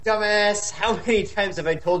Dumbass, how many times have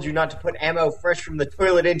I told you not to put ammo fresh from the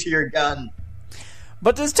toilet into your gun?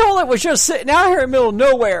 But this toilet was just sitting out here in the middle of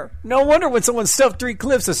nowhere. No wonder when someone stuffed 3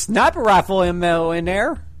 clips of sniper rifle ammo in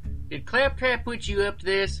there. Did Claptrap put you up to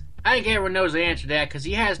this? I think everyone knows the answer to that, because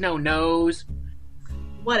he has no nose.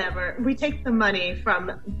 Whatever. We take the money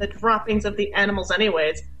from the droppings of the animals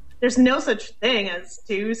anyways. There's no such thing as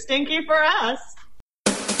too stinky for us.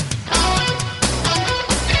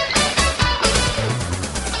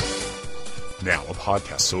 Now, a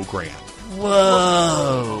podcast so grand,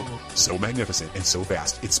 Whoa. so magnificent, and so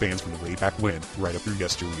vast, it spans from the way back when, right up through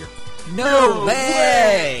yesteryear. No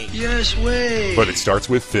way! Yes way! But it starts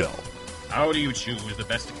with Phil. How do you choose the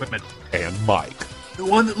best equipment? And Mike. The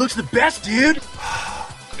one that looks the best, dude!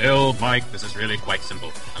 Phil, Mike, this is really quite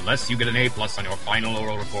simple. Unless you get an A+ on your final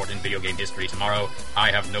oral report in video game history tomorrow,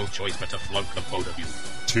 I have no choice but to flunk the both of you.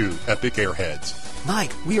 2 epic airheads.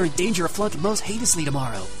 Mike, we are in danger of flunking most heinously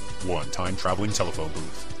tomorrow. 1 time-traveling telephone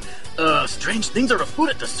booth. Strange things are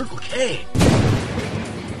afoot at the Circle K.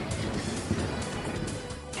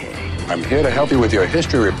 I'm here to help you with your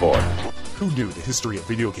history report. Who knew the history of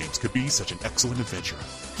video games could be such an excellent adventure?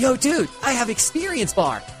 Yo, dude, I have experience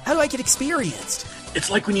bar. How do I get experienced?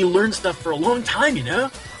 It's like when you learn stuff for a long time, you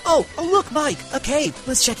know? Oh, look, Mike, a cave.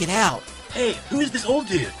 Let's check it out. Hey, who is this old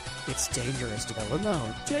dude? It's dangerous to go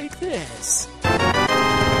alone. Take this.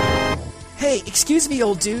 Hey, excuse me,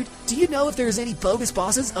 old dude. Do you know if there's any bogus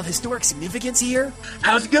bosses of historic significance here?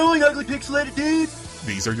 How's it going, ugly pixelated dude?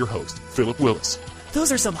 These are your hosts, Philip Willis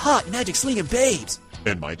Those are some hot magic slinging babes.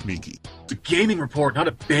 and Mike Minky, It's a gaming report, not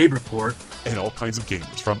a babe report. and all kinds of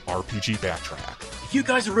gamers from RPG Backtrack. If you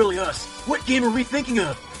guys are really us, what game are we thinking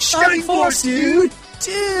of? Shining Force, dude!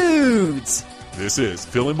 Dudes! This is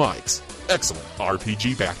Phil and Mike's excellent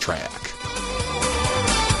RPG Backtrack.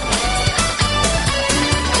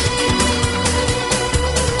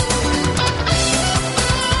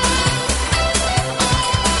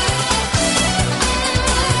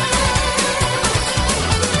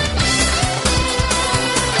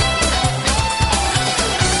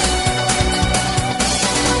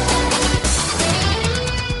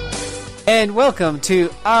 And welcome to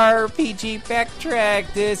RPG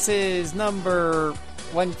Backtrack. This is number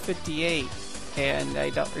 158. And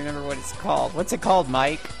I don't remember what it's called. What's it called,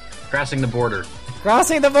 Mike? Crossing the border.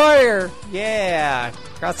 Crossing the border! Yeah!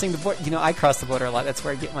 Crossing the border. You know, I cross the border a lot. That's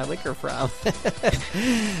where I get my liquor from.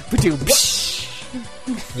 Phil,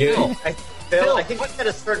 Phil, I think we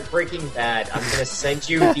gotta start Breaking Bad. I'm gonna send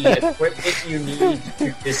you the equipment you need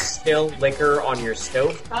to distill liquor on your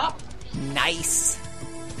stovetop. Nice.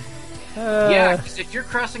 Yeah, because if you're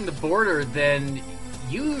crossing the border, then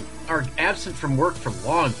you are absent from work for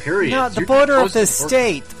long periods. No, the You're border of supposed the to work-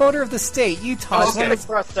 state. The border of the state. Utah. Oh, okay.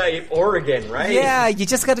 Across Oregon, right? Yeah, you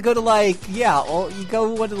just got to go to you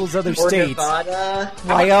go one of those other Or states. Nevada.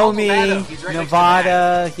 Wyoming, Colorado? He's right next to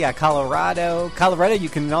Nevada, yeah, Colorado. Colorado, you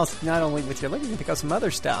can also, not only with your liquor, you can pick up some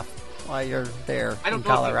other stuff while you're there I don't in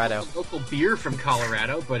know Colorado. if it's local beer from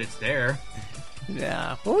Colorado, but it's there.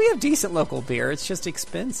 Yeah. Well, we have decent local beer. It's just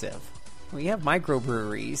expensive. We have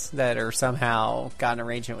microbreweries that are somehow got an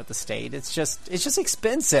arrangement with the state. It's just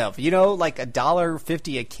expensive. You know, like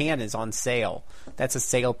 $1.50 a can is on sale. That's a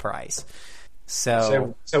sale price.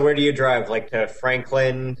 So where do you drive? Like to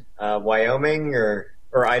Franklin, Wyoming, or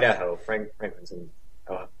Idaho? Franklin's in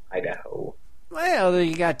Idaho. well,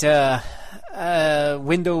 you got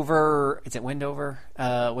Windover. Is it Windover?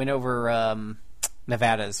 Windover,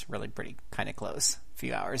 Nevada's really pretty kind of close. A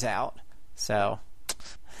few hours out. So.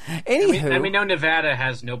 Anywho, We know Nevada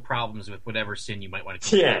has no problems with whatever sin you might want to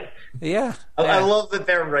commit. yeah. I love that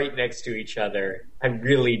they're right next to each other. I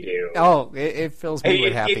really do. Oh, it fills me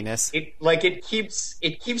with happiness. It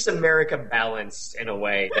keeps America balanced in a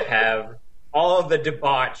way to have all of the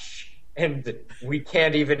debauch, and we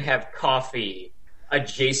can't even have coffee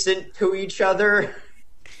adjacent to each other.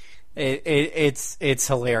 It's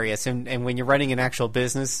hilarious, and when you're running an actual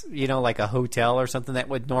business, you know, like a hotel or something that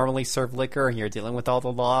would normally serve liquor, and you're dealing with all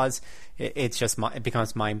the laws, it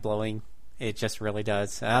becomes mind blowing. It just really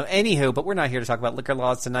does. Anywho, but we're not here to talk about liquor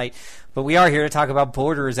laws tonight, but we are here to talk about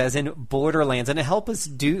borders, as in Borderlands, and to help us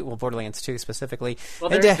do Borderlands 2 specifically. Well,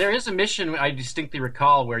 there is a mission I distinctly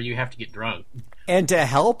recall where you have to get drunk, and to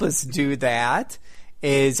help us do that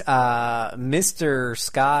is Mr.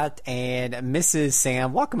 Scott and Mrs.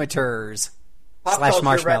 Sam Walkamateurs /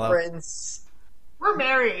 Marshmallow. Reference. We're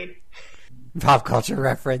married. Pop culture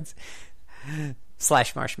reference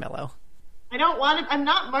 / Marshmallow. I don't want it. I'm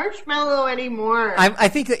not Marshmallow anymore. I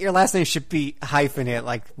think that your last name should be hyphenate,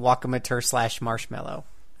 like Walkamateur / Marshmallow.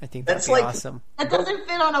 I think that'd be awesome. That doesn't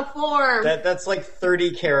fit on a form. That's like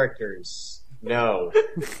 30 characters. No.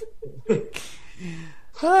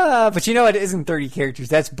 But you know it isn't 30 characters.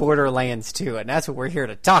 That's Borderlands 2, and that's what we're here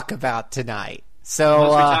to talk about tonight. So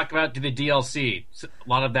Unless we talk about the DLC. A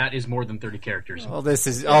lot of that is more than 30 characters. well, this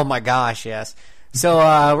is oh my gosh, yes. So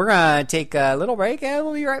we're gonna take a little break, and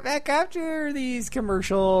we'll be right back after these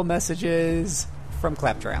commercial messages from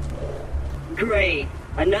Claptrap. Great.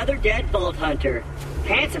 Another dead Vault Hunter.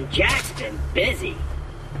 Handsome Jack's been busy.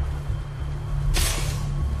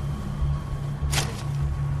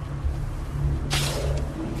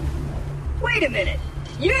 Wait a minute.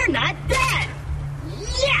 You're not dead!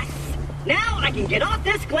 Yes! Now I can get off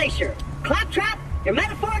this glacier. Claptrap, your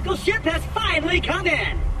metaphorical ship has finally come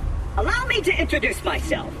in. Allow me to introduce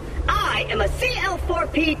myself. I am a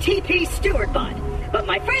CL4P TP steward bot, but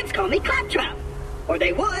my friends call me Claptrap. Or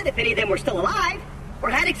they would if any of them were still alive, or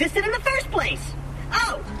had existed in the first place.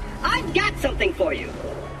 Oh, I've got something for you.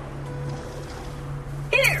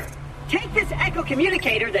 Here, take this Echo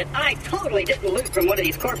communicator that I totally didn't loot from one of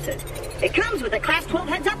these corpses. It comes with a Class 12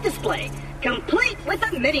 heads-up display, complete with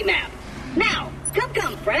a mini-map. Now,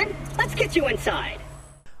 come, friend. Let's get you inside.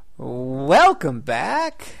 Welcome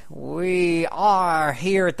back. We are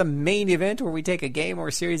here at the main event where we take a game or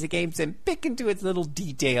a series of games and pick into its little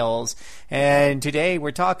details. And today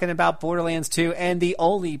we're talking about Borderlands 2 and the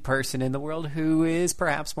only person in the world who is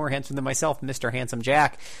perhaps more handsome than myself, Mr. Handsome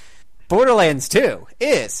Jack. Borderlands 2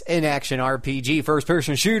 is an action RPG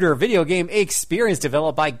first-person shooter video game experience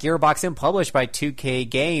developed by Gearbox and published by 2K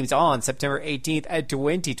Games on September 18th,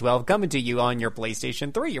 2012, coming to you on your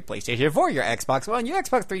PlayStation 3, your PlayStation 4, your Xbox One, your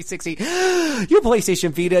Xbox 360, your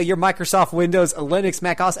PlayStation Vita, your Microsoft Windows, Linux,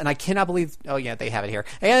 Mac OS, and I cannot believe... Oh, yeah, they have it here.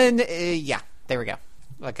 And, yeah, there we go.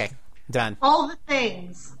 Okay, done. All the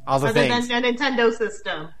things. All the other things. than a Nintendo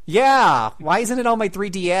system. Yeah, why isn't it on my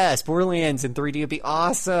 3DS? Borderlands in 3D would be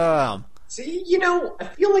awesome. See, you know, I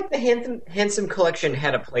feel like the Handsome Collection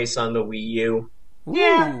had a place on the Wii U.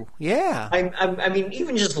 Ooh, yeah. I mean,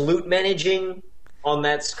 even just loot managing on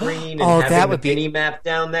that screen and Oh, having that the would be- mini-map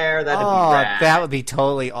down there, that'd be Oh, rad. that would be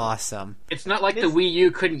totally awesome. It's not like the Wii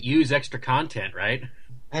U couldn't use extra content, right?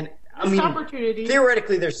 And, I Missed mean, opportunity.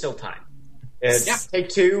 theoretically, there's still time. It's Yeah.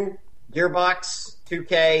 Take-Two, Gearbox,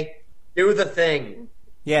 2K, do the thing.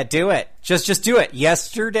 Yeah, do it. Just do it.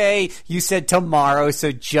 Yesterday, you said tomorrow,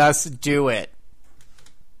 so just do it.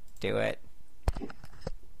 Do it.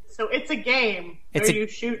 So it's a game It's where a- you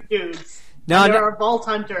shoot dudes. No, and there no. are vault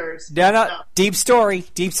hunters. No, and no. stuff. Deep story.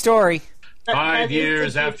 Deep story. That 5 is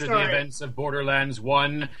years a deep after the story. events of Borderlands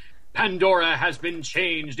 1, Pandora has been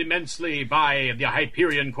changed immensely by the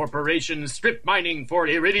Hyperion Corporation strip mining for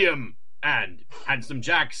iridium and Handsome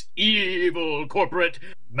Jack's evil corporate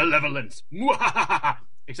malevolence. Mwahaha!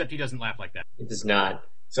 Except he doesn't laugh like that. It does not.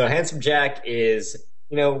 So Handsome Jack is,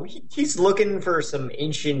 you know, he's looking for some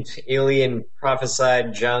ancient alien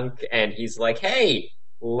prophesied junk, and he's like, hey,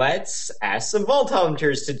 let's ask some Vault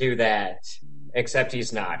Hunters to do that. Except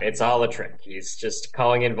he's not. It's all a trick. He's just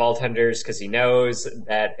calling in Vault Hunters because he knows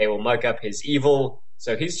that they will muck up his evil,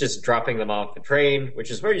 so he's just dropping them off the train,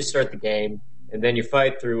 which is where you start the game, and then you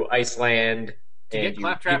fight through Iceland. To and get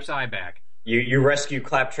Claptrap's eye back. You rescue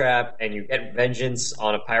Claptrap, and you get vengeance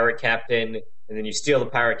on a pirate captain, and then you steal the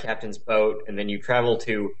pirate captain's boat, and then you travel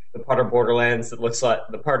to the part of Borderlands that looks like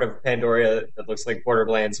the part of Pandora that looks like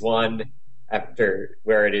Borderlands 1, after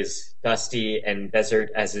where it is dusty and desert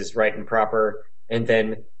as is right and proper, and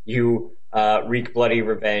then you wreak bloody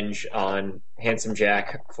revenge on Handsome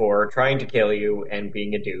Jack for trying to kill you and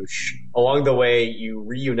being a douche. Along the way, you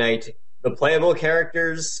reunite the playable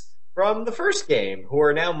characters from the first game, who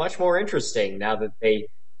are now much more interesting now that they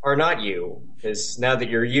are not you. Because now that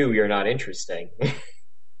you're you, you're not interesting.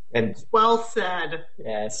 And Well said.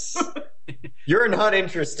 yes, you're not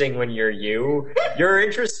interesting when you're you. You're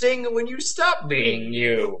interesting when you stop being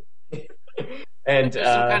you. And There's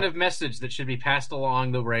some kind of message that should be passed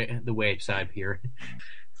along the wayside here.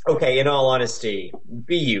 okay, in all honesty,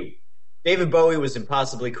 be you. David Bowie was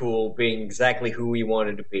impossibly cool, being exactly who he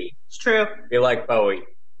wanted to be. It's true. Be like Bowie.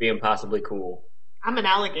 Be impossibly cool. I'm an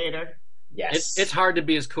alligator. Yes. It's hard to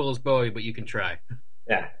be as cool as Bowie, but you can try.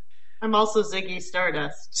 Yeah. I'm also Ziggy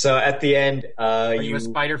Stardust. So at the end, Are you a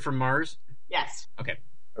spider from Mars? Yes. Okay.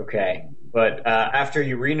 Okay, but after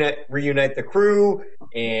you reunite the crew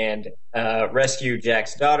and rescue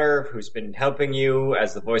Jack's daughter, who's been helping you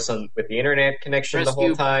as the voice with the internet connection the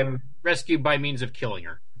whole time. Rescued by means of killing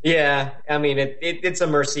her. Yeah, I mean, it's a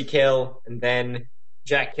mercy kill, and then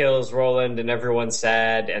Jack kills Roland, and everyone's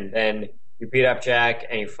sad, and then you beat up Jack,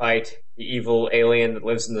 and you fight the evil alien that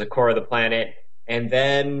lives in the core of the planet, and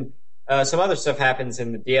then some other stuff happens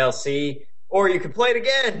in the DLC, or you can play it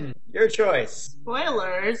again. Your choice.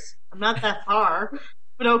 Spoilers. I'm not that far,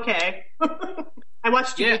 but okay. I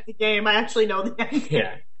watched you beat the game. I actually know the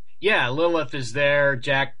end. Yeah, Lilith is there.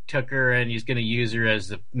 Jack took her, and he's going to use her as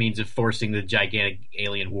the means of forcing the gigantic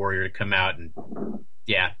alien warrior to come out. And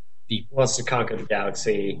he wants to conquer the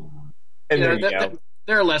galaxy. And there you go.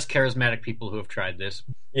 There are less charismatic people who have tried this.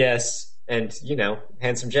 Yes, and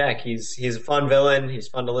Handsome Jack. He's a fun villain. He's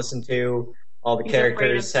fun to listen to. All the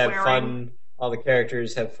characters have fun. All the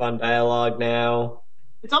characters have fun dialogue now.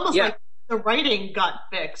 It's almost like the writing got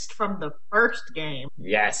fixed from the first game.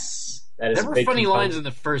 Yes. That is there were funny lines in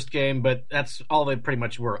the first game, but that's all they pretty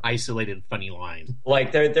much were, isolated funny lines.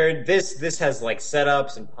 Like this has like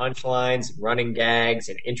setups and punchlines, and running gags,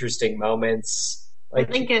 and interesting moments. Like,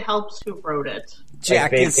 I think it helps who wrote it.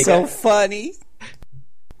 Jack is so funny.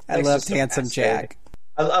 I love Handsome Jack.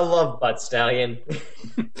 I love Butt Stallion.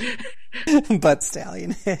 Butt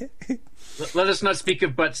Stallion. Let us not speak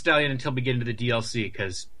of Butt Stallion until we get into the DLC,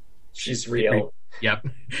 because she's real. Yep.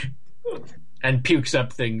 And pukes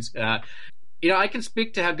up things. I can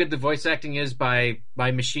speak to how good the voice acting is by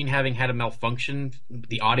machine having had a malfunction.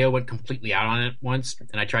 The audio went completely out on it once,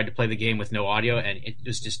 and I tried to play the game with no audio, and it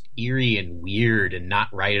was just eerie and weird and not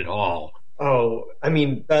right at all. Oh, I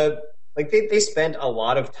mean, they spent a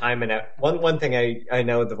lot of time in it. One thing I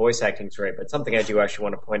know the voice acting's right, but something I do actually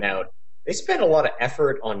want to point out, they spent a lot of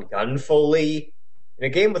effort on gun foley. In a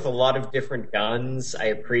game with a lot of different guns, I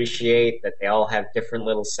appreciate that they all have different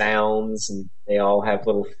little sounds and they all have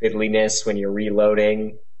little fiddliness when you're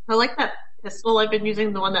reloading. I like that pistol I've been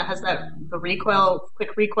using, the one that has the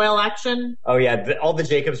quick recoil action. Oh yeah, all the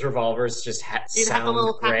Jacobs revolvers just sound have a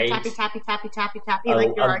little great. tappy, like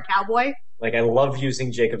you're a cowboy. Like, I love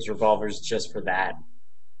using Jacobs revolvers just for that.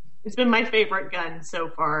 It's been my favorite gun so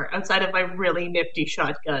far, outside of my really nifty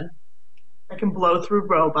shotgun. I can blow through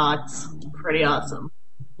robots. Pretty awesome.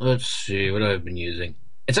 Let's see, what have I been using?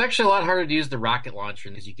 It's actually a lot harder to use the rocket launcher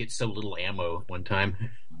because you get so little ammo one time.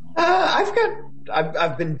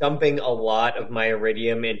 I've been dumping a lot of my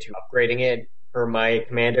iridium into upgrading it for my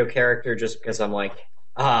commando character just because I'm like,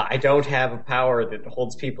 I don't have a power that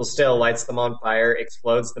holds people still, lights them on fire,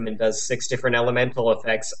 explodes them, and does 6 different elemental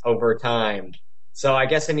effects over time. So I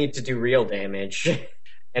guess I need to do real damage.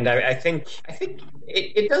 And I think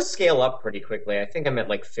it does scale up pretty quickly. I think I'm at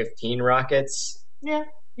like 15 rockets. Yeah,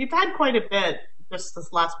 you've had quite a bit just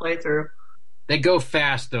this last playthrough. They go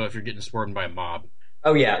fast, though, if you're getting swarmed by a mob.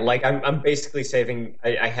 Oh, yeah, like I'm basically saving...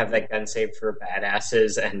 I have that gun saved for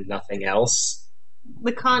badasses and nothing else.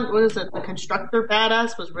 The constructor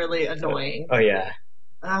badass was really annoying. Oh, yeah.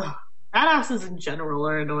 Badasses in general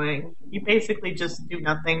are annoying. You basically just do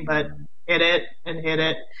nothing but hit it, and hit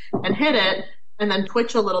it, and hit it, and then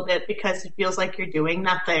twitch a little bit because it feels like you're doing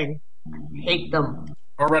nothing. I hate them.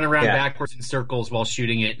 Or run around backwards in circles while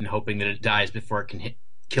shooting it and hoping that it dies before it can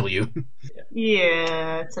kill you.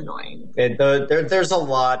 Yeah, it's annoying. There's a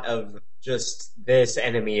lot of just, this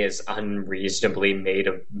enemy is unreasonably made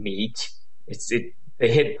of meat. The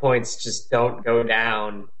hit points just don't go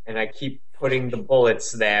down, and I keep putting the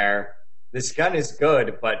bullets there. This gun is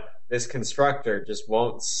good, but this constructor just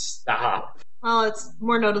won't stop. Well, it's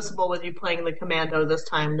more noticeable with you playing the commando this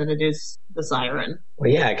time than it is the siren.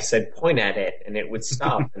 Well, yeah, because I'd point at it and it would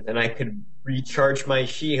stop, and then I could recharge my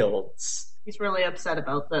shields. He's really upset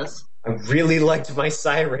about this. I really liked my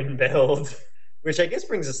siren build. Which I guess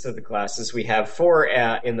brings us to the classes. We have 4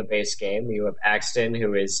 in the base game. You have Axton,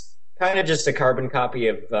 who is kind of just a carbon copy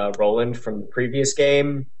of Roland from the previous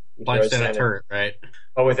game. Punch down a turret, right?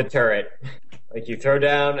 Oh, with a turret. Like, you throw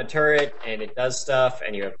down a turret, and it does stuff,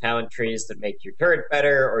 and you have talent trees that make your turret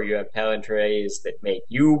better, or you have talent trees that make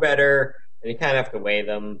you better, and you kind of have to weigh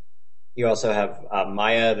them. You also have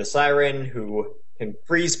Maya the Siren, who can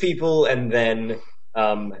freeze people, and then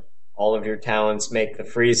all of your talents make the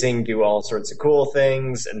freezing do all sorts of cool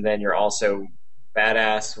things, and then you're also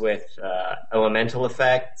badass with elemental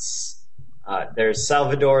effects. There's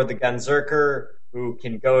Salvador the Gunzerker, who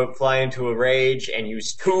can go fly into a rage and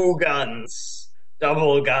use 2 guns.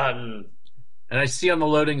 Double gun. And I see on the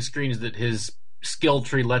loading screens that his skill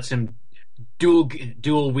tree lets him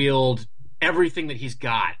dual wield everything that he's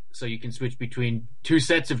got, so you can switch between 2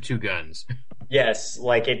 sets of 2 guns. Yes,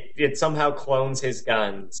 like it somehow clones his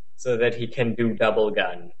guns so that he can do double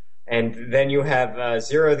gun. And then you have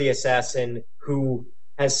Zero the Assassin, who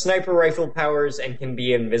has sniper rifle powers and can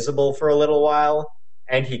be invisible for a little while,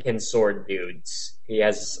 and he can sword dudes. He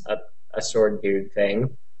has a sword dude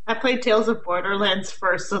thing. I played Tales of Borderlands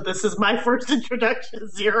first, so this is my first introduction to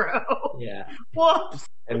Zero. Yeah. Whoops.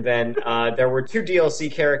 And then there were 2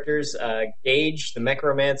 DLC characters. Gage, the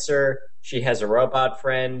Mechromancer. She has a robot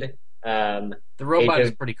friend. The robot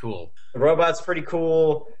is pretty cool. The robot's pretty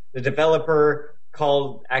cool. the developer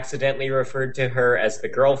accidentally referred to her as the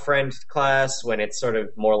girlfriend class when it's sort of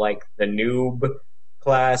more like the noob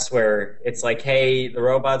class, where it's like, hey, the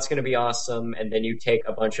robot's going to be awesome, and then you take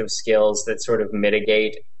a bunch of skills that sort of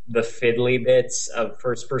mitigate the fiddly bits of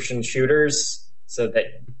first-person shooters so that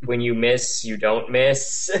when you miss, you don't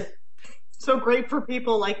miss. So great for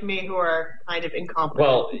people like me who are kind of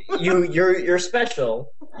incompetent. Well, you're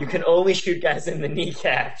special. You can only shoot guys in the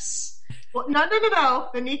kneecaps. Well, no.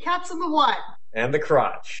 The kneecaps and the what? And the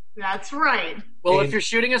crotch. That's right. Well, if you're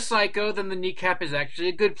shooting a psycho, then the kneecap is actually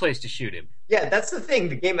a good place to shoot him. Yeah, that's the thing.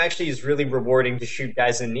 The game actually is really rewarding to shoot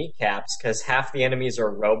guys in kneecaps because half the enemies are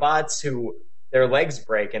robots who their legs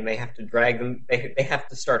break and they have to drag them. They have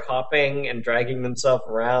to start hopping and dragging themselves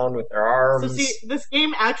around with their arms. So see, this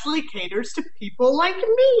game actually caters to people like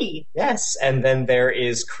me. Yes, and then there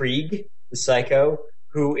is Krieg, the psycho,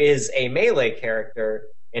 who is a melee character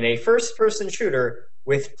in a first-person shooter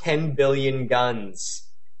with 10 billion guns.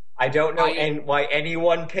 I don't know why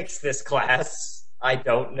anyone picks this class. I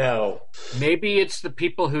don't know. Maybe it's the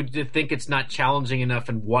people who think it's not challenging enough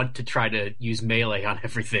and want to try to use melee on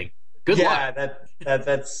everything. Good luck. Yeah,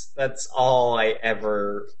 that's all I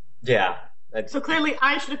ever... Yeah. So clearly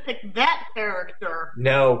I should have picked that character.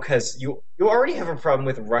 No, because you already have a problem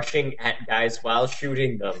with rushing at guys while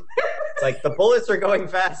shooting them. It's like the bullets are going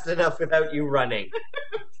fast enough without you running.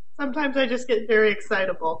 Sometimes I just get very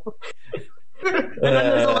excitable. And then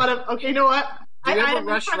there's a lot of, okay, you know what? Do you ever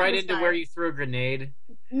rush right into where you throw a grenade?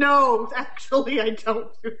 No, actually I don't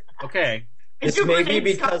do that. Okay. This may be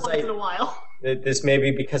because once in a while. This may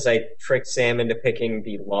be because I tricked Sam into picking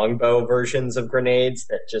the longbow versions of grenades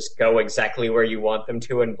that just go exactly where you want them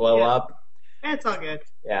to and blow up. It's all good.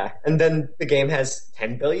 Yeah, and then the game has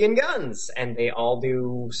 10 billion guns, and they all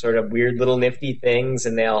do sort of weird little nifty things,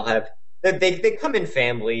 and they all have... They come in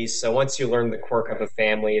families, so once you learn the quirk of a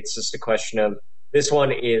family, it's just a question of this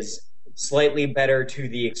one is slightly better to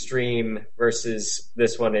the extreme versus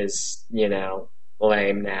this one is,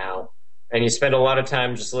 lame now. And you spend a lot of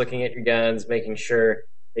time just looking at your guns, making sure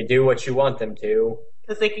they do what you want them to.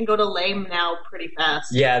 Because they can go to lame now pretty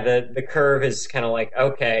fast. Yeah, the curve is kind of like,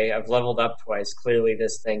 okay, I've leveled up twice. Clearly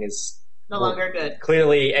this thing is... No longer good.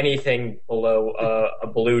 Clearly anything below a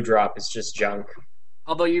blue drop is just junk.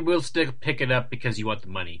 Although you will still pick it up because you want the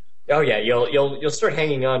money. Oh yeah, you'll start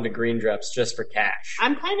hanging on to green drops just for cash.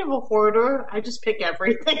 I'm kind of a hoarder. I just pick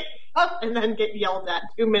everything up and then get yelled at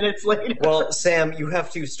 2 minutes later. Well, Sam, you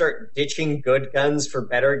have to start ditching good guns for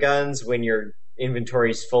better guns when your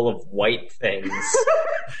inventory's full of white things.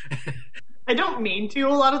 I don't mean to. A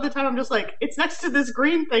lot of the time I'm just like, it's next to this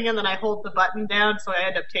green thing, and then I hold the button down, so I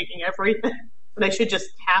end up taking everything. But I should just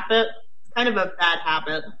tap it. It's kind of a bad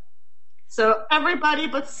habit. So everybody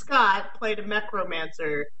but Scott played a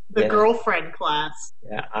Mechromancer, the girlfriend class.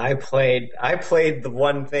 Yeah, I played the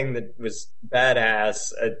one thing that was badass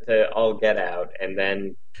to all get out, and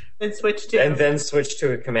then switched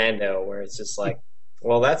to a commando, where it's just like,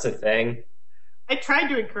 well, that's a thing. I tried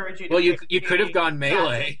to encourage you to Well, you could have gone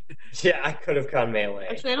melee. Yeah, I could have gone melee.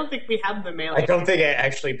 Actually, I don't think we have the melee. I don't think I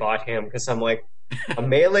actually bought him, because I'm like, a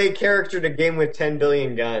melee character to game with 10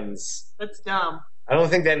 billion guns. That's dumb. I don't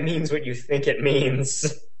think that means what you think it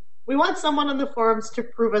means. We want someone on the forums to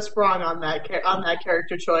prove us wrong on that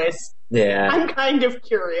character choice. Yeah. I'm kind of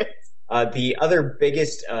curious. The other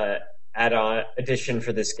biggest add-on addition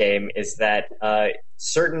for this game is that there's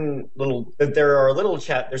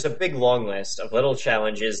a big long list of little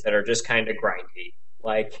challenges that are just kind of grindy.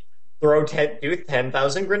 Like, do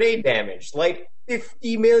 10,000 grenade damage, light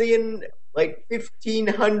 50 million,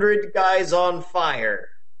 1,500 guys on fire.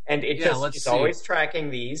 And it's always tracking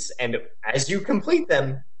these, and as you complete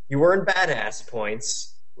them, you earn badass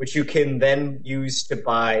points, which you can then use to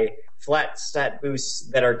buy flat stat boosts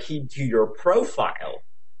that are keyed to your profile.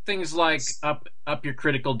 Things like up your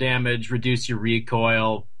critical damage, reduce your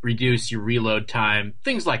recoil, reduce your reload time,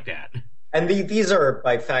 things like that. And these are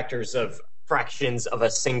by factors of fractions of a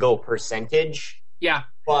single percentage. Yeah.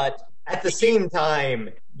 But at the same time,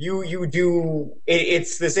 you do...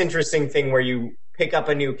 It's this interesting thing where you pick up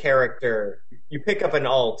a new character, you pick up an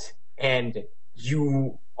alt, and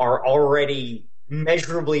you are already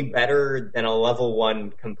measurably better than a level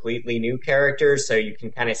 1 completely new character, so you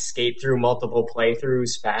can kind of skate through multiple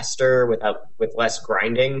playthroughs faster with less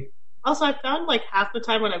grinding. Also, I found half the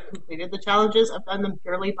time when I've completed the challenges, I've done them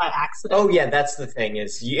purely by accident. Oh yeah, that's the thing,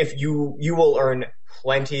 is if you will earn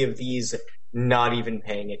plenty of these not even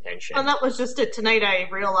paying attention. And that was just it. Tonight I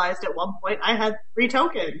realized at one point I had 3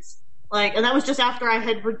 tokens. And that was just after I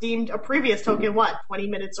had redeemed a previous token, 20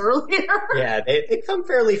 minutes earlier? Yeah, they come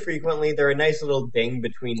fairly frequently. They're a nice little ding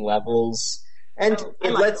between levels. And I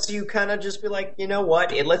it like lets you kind of just be like, you know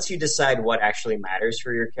what? It lets you decide what actually matters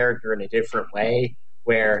for your character in a different way,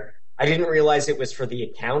 where I didn't realize it was for the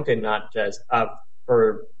account and not just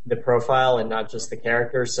for the profile and not just the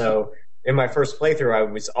character. So in my first playthrough, I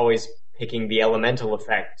was always picking the elemental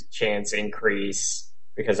effect chance increase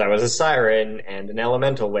because I was a siren and an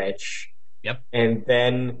elemental witch. Yep. And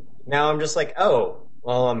then now I'm just like, oh,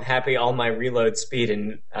 well, I'm happy all my reload speed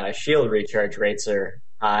and shield recharge rates are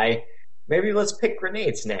high. Maybe let's pick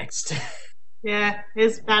grenades next. Yeah,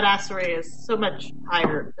 his badassery is so much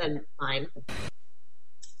higher than mine.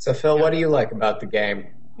 So, Phil, what do you like about the game?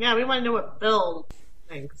 Yeah, we want to know what Phil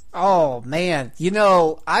thinks. Oh, man.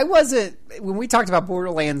 I wasn't... When we talked about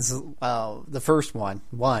Borderlands, the first one,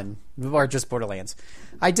 or just Borderlands,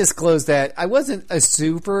 I disclosed that I wasn't a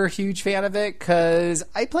super huge fan of it because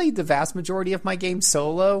I played the vast majority of my games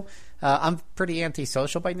solo. I'm pretty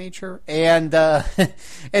antisocial by nature, and and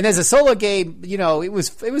as a solo game, it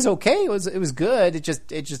was okay. It was good. It just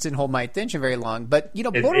didn't hold my attention very long. But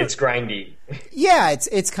it's grindy. Yeah,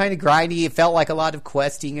 it's kind of grindy. It felt like a lot of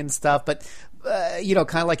questing and stuff, but kind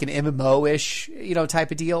of like an MMO-ish type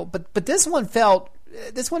of deal. But this one felt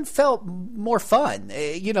more fun.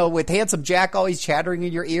 With Handsome Jack always chattering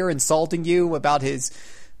in your ear, insulting you about his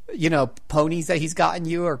ponies that he's gotten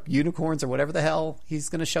you, or unicorns, or whatever the hell he's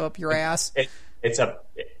going to show up your ass. It's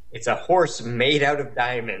a horse made out of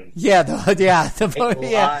diamonds. Yeah,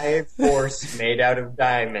 live horse made out of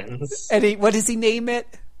diamonds. And what does he name it?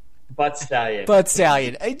 Butt Stallion. Butt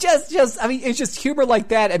Stallion. It's just humor like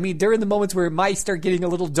that. I mean, during the moments where it might start getting a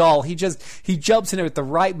little dull, he jumps in it at the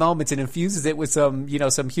right moments and infuses it with some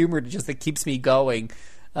humor that keeps me going.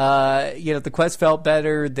 The quest felt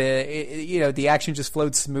better. The action just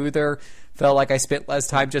flowed smoother. Felt like I spent less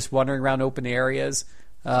time just wandering around open areas.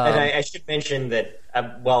 And I should mention that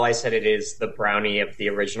while I said it is the brownie of the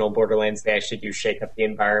original Borderlands, they actually do shake up the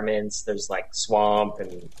environments. There's like swamp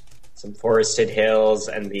and some forested hills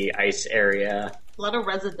and the ice area. A lot of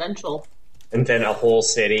residential. And then a whole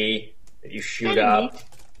city that you shoot up.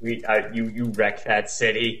 You wreck that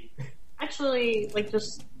city. Actually,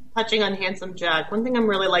 just touching on Handsome Jack, one thing I'm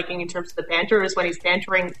really liking in terms of the banter is when he's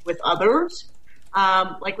bantering with others.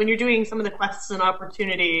 When you're doing some of the quests and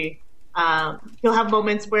opportunity, he'll have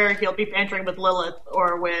moments where he'll be bantering with Lilith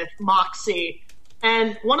or with Moxie.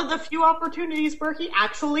 And one of the few opportunities where he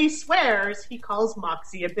actually swears, he calls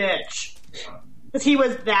Moxie a bitch. Because he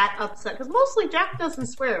was that upset. Because mostly Jack doesn't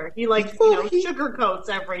swear. He sugarcoats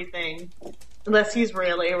everything. Unless he's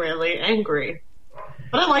really, really angry.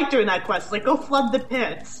 But I like doing that quest. Go flood the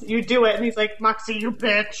pits. You do it, and he's like, Moxie, you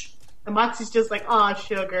bitch. And Moxie's just like, aw,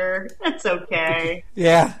 sugar. It's okay.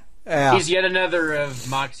 Yeah. He's yet another of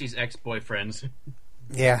Moxie's ex-boyfriends.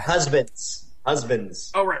 Yeah. Husbands.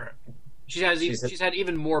 Oh, right. She's had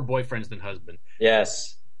even more boyfriends than husband.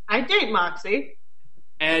 Yes. I date Moxie.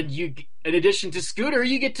 And in addition to Scooter,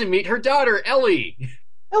 you get to meet her daughter, Ellie.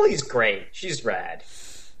 Ellie's great. She's rad.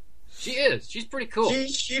 She is. She's pretty cool.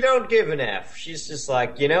 She don't give an F. She's just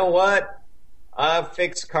like, you know what? I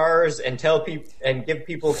fix cars and tell people and give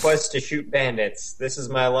people quests to shoot bandits. This is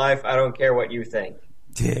my life. I don't care what you think.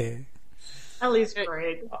 Yeah. Ellie's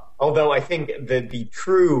great. Although I think the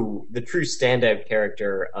true standout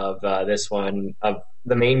character of this one, of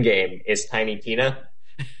the main game, is Tiny Tina.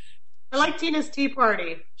 I like Tina's tea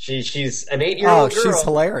party. She's an 8-year-old girl. She's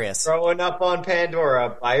hilarious. Growing up on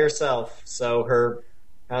Pandora by herself. So her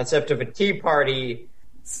concept of a tea party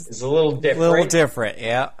is a little different.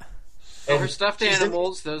 Yeah. And her stuffed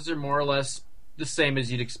animals, those are more or less the same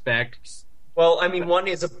as you'd expect. Well, I mean, one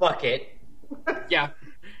is a bucket. Yeah.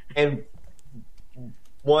 And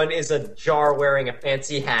one is a jar wearing a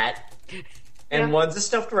fancy hat. And one's a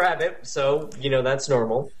stuffed rabbit, so, that's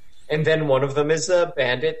normal. And then one of them is a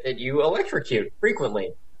bandit that you electrocute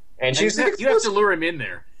frequently. And you have to lure him in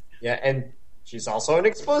there. Yeah, and she's also an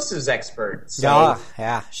explosives expert. So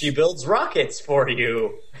yeah. She builds rockets for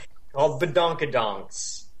you called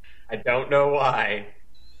Badonkadonks. I don't know why,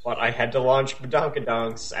 but I had to launch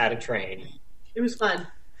Badonkadonks at a train. It was fun.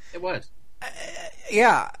 It was.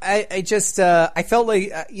 I felt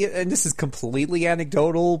like, and this is completely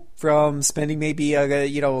anecdotal from spending maybe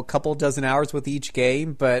a couple dozen hours with each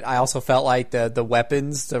game, but I also felt like the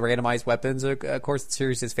weapons, the randomized weapons, of course, the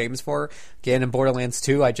series is famous for. Again, in Borderlands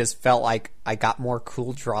 2, I just felt like I got more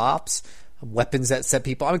cool drops. Weapons that set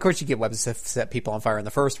people. I mean, of course, you get weapons that set people on fire in the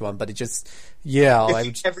first one, but it just,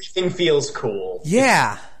 everything feels cool.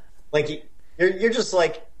 Yeah, you're just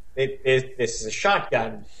like, this is a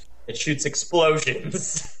shotgun. It shoots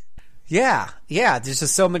explosions. Yeah. There's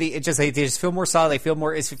just so many. They just feel more solid. They feel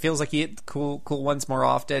more. It feels like you get cool ones more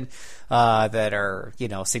often that are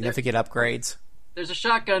significant upgrades. There's a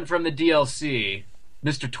shotgun from the DLC.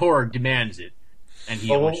 Mr. Torg demands it, and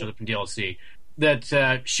he only shows up in DLC.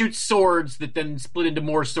 That shoots swords that then split into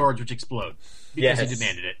more swords which explode because he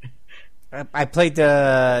demanded it. I played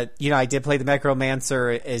I did play the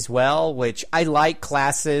Necromancer as well, which I like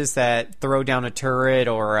classes that throw down a turret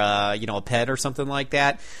or a pet or something like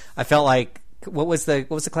that. I felt like what was the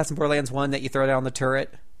class in Borderlands 1 that you throw down the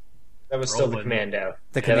turret? That was still the Commando.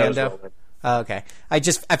 The Commando. Oh, okay. I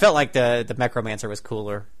felt like the Necromancer was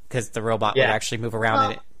cooler because the robot would actually move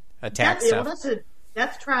around and attack stuff.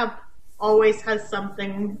 Death Trap always has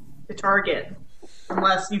something to target.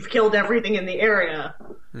 Unless you've killed everything in the area,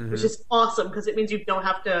 which is awesome because it means you don't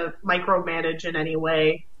have to micromanage in any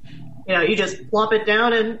way. You just plop it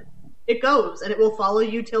down and it goes, and it will follow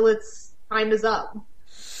you till its time is up.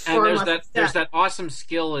 And there's that awesome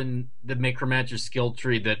skill in the Micromancer skill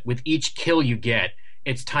tree that with each kill you get,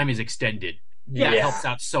 its time is extended. Yeah. That helps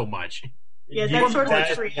out so much. Yeah, that's sort of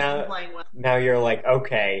the tree I'm playing with. Now you're like,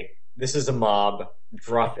 okay, this is a mob.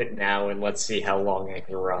 Drop it now and let's see how long I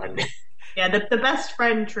can run. Yeah, the best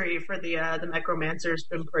friend tree for the Necromancer's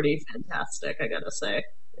been pretty fantastic, I gotta say.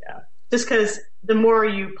 Yeah. Just because the more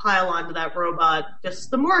you pile onto that robot, just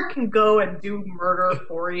the more it can go and do murder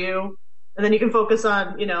for you. And then you can focus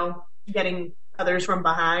on, getting others from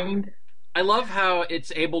behind. I love how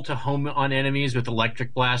it's able to home on enemies with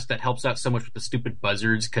Electric Blast. That helps out so much with the stupid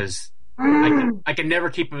buzzards, because I can never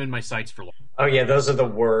keep them in my sights for long. Oh yeah, those are the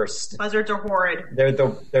worst. Buzzards are horrid.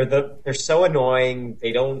 They're so annoying.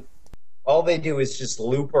 All they do is just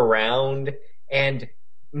loop around, and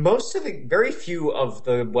very few of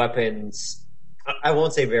the weapons, I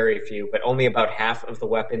won't say very few, but only about half of the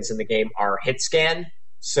weapons in the game are hit scan.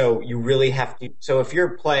 So you really have to. So if you're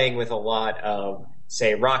playing with a lot of,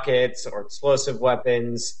 say, rockets or explosive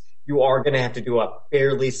weapons, you are going to have to do a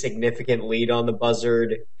fairly significant lead on the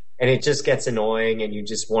buzzard, and it just gets annoying, and you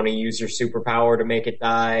just want to use your superpower to make it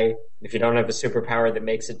die. If you don't have a superpower that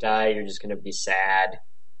makes it die, you're just going to be sad.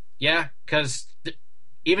 Yeah, because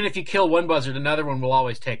even if you kill one buzzard, another one will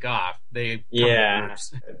always take off. They come in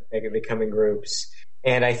groups. They come in groups.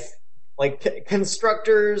 And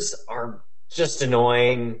constructors are just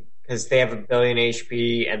annoying because they have 1 billion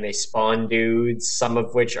HP and they spawn dudes, some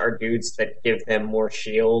of which are dudes that give them more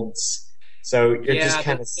shields. So you're just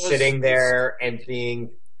kind of sitting there and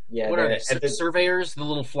being... Yeah, what are they? Surveyors? The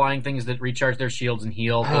little flying things that recharge their shields and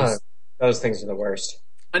heal? Those things are the worst.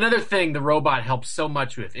 Another thing the robot helps so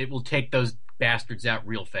much with, it will take those bastards out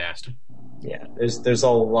real fast. Yeah, there's a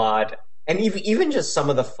lot. And even just some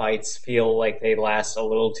of the fights feel like they last a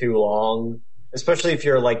little too long, especially if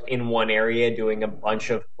you're in one area doing a bunch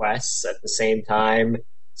of quests at the same time.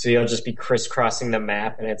 So you'll just be crisscrossing the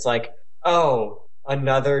map, and it's like, oh,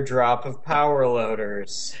 another drop of power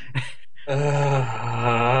loaders.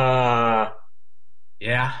 Yeah,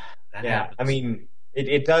 that happens. I mean...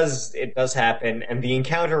 It does happen, and the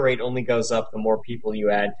encounter rate only goes up the more people you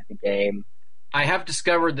add to the game. I have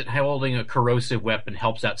discovered that holding a corrosive weapon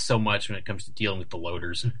helps out so much when it comes to dealing with the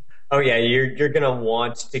loaders. Oh yeah, you're gonna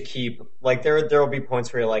want to keep there will be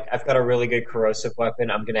points where you're like, I've got a really good corrosive weapon,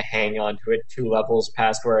 I'm gonna hang on to it 2 levels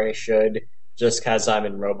past where I should, just because I'm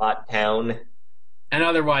in Robot Town. And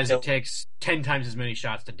otherwise, it takes 10 times as many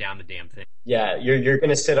shots to down the damn thing. Yeah, you're going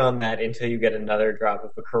to sit on that until you get another drop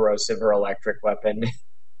of a corrosive or electric weapon.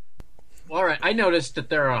 Well, all right, I noticed that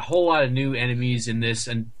there are a whole lot of new enemies in this,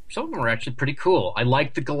 and some of them are actually pretty cool. I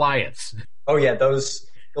like the Goliaths. Oh yeah, those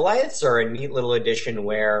Goliaths are a neat little addition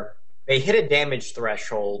where they hit a damage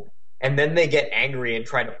threshold, and then they get angry and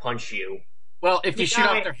try to punch you. Well, if you shoot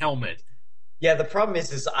off their helmet. Yeah, the problem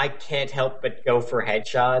is I can't help but go for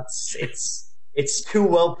headshots. It's too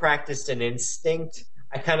well practiced an instinct.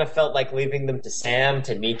 I kind of felt like leaving them to Sam,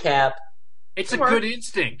 to Kneecap. It's a good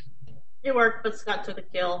instinct. It worked, but Scott took a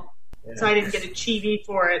kill. Yeah. So I didn't get a chibi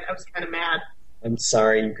for it. I was kind of mad. I'm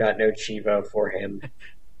sorry you got no chivo for him.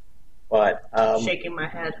 But shaking my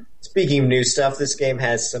head. Speaking of new stuff, this game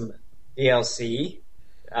has some DLC.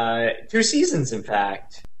 2 seasons, in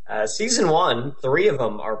fact. Season 1, 3 of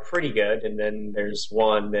them are pretty good, and then there's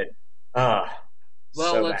one that...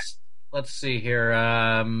 Let's see here.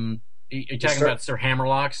 You're talking about Sir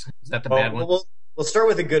Hammerlocks? Is that the bad one? We'll start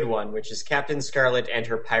with a good one, which is Captain Scarlet and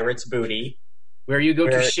her Pirate's Booty. Where you go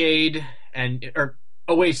to Shade or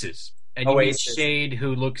Oasis. And you meet Shade,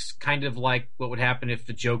 who looks kind of like what would happen if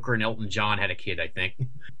the Joker and Elton John had a kid, I think.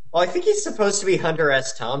 Well, I think he's supposed to be Hunter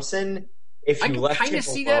S. Thompson. I can kind of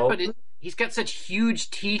see that, but he's got such huge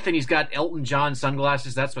teeth and he's got Elton John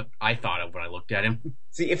sunglasses. That's what I thought of when I looked at him.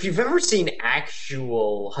 See, if you've ever seen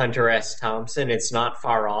actual Hunter S. Thompson, it's not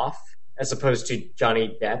far off, as opposed to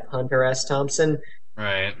Johnny Depp Hunter S. Thompson.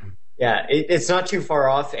 Right. Yeah, it's not too far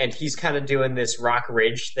off, and he's kind of doing this Rock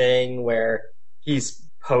Ridge thing where he's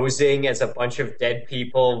posing as a bunch of dead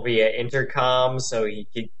people via intercom so he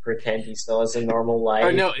can pretend he still has a normal life. Oh,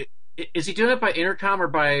 no, is he doing it by intercom or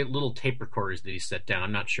by little tape recorders that he set down?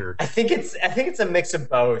 I'm not sure. I think it's a mix of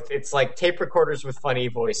both. It's like tape recorders with funny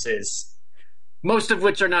voices. Most of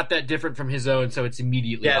which are not that different from his own, so it's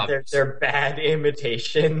immediately obvious. They're bad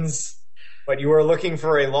imitations. But you are looking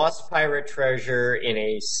for a lost pirate treasure in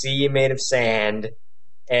a sea made of sand,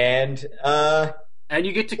 and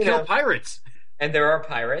you get to kill pirates. And there are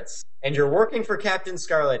pirates, and you're working for Captain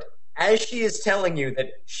Scarlet as she is telling you that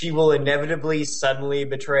she will inevitably suddenly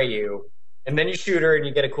betray you. And then you shoot her, and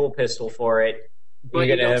you get a cool pistol for it. But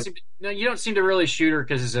you don't seem to really shoot her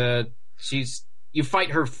because you fight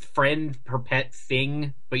her friend, her pet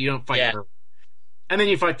thing, but you don't fight her. And then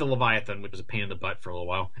you fight the Leviathan, which is a pain in the butt for a little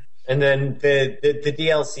while. And then the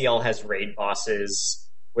DLC all has raid bosses,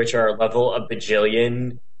 which are level a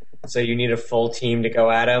bajillion, so you need a full team to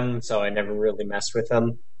go at them, so I never really messed with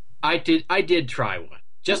them. I did try one.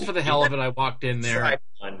 Just for the hell of it, I walked in there. Tried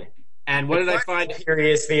one. And what did I find?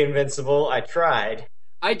 Furious the Invincible, I tried.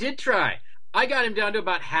 I did try. I got him down to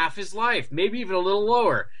about half his life, maybe even a little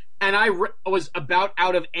lower. And I was about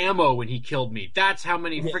out of ammo when he killed me. That's how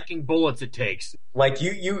many freaking bullets it takes. Like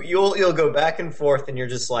you'll go back and forth, and you're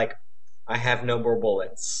just like, I have no more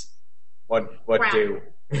bullets. What do?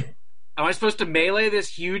 Am I supposed to melee this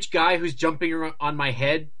huge guy who's jumping on my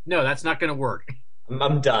head? No, that's not going to work.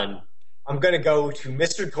 I'm done. I'm going to go to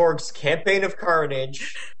Mr. Torg's Campaign of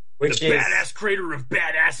Carnage, which is badass creator of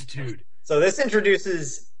badassitude. So this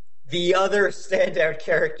introduces the other standout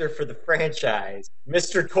character for the franchise,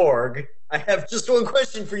 Mr. Torg. I have just one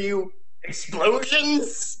question for you.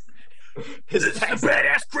 Explosions? This is the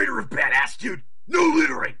badass creator of badassitude. No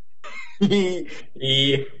littering.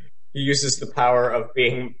 He uses the power of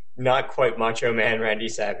being not quite Macho Man Randy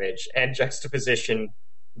Savage and juxtaposition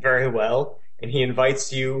very well, and he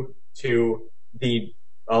invites you to the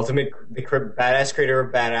badass creator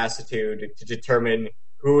of badassitude to determine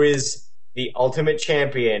who is the ultimate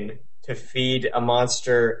champion to feed a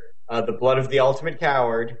monster the blood of the ultimate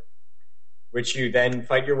coward, which you then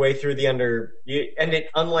fight your way through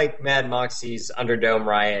unlike Mad Moxie's Underdome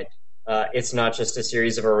Riot, it's not just a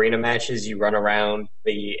series of arena matches. You run around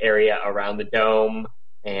the area around the dome,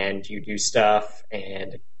 and you do stuff,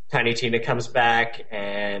 and Tiny Tina comes back,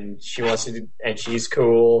 and she's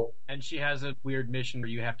cool. And she has a weird mission where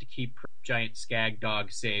you have to keep her giant skag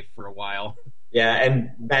dog safe for a while. Yeah,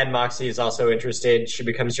 and Mad Moxie is also interested. She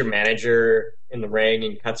becomes your manager in the ring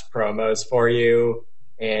and cuts promos for you,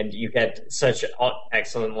 and you get such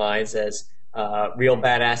excellent lines as real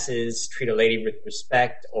badasses treat a lady with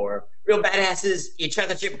respect, or real badasses eat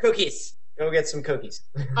chocolate chip cookies. Go get some cookies.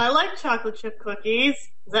 I like chocolate chip cookies.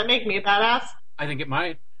 Does that make me a badass? I think it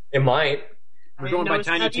might. It might. We're going by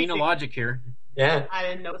Tiny Tina logic here. Yeah. I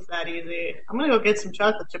didn't know it's that easy. I'm going to go get some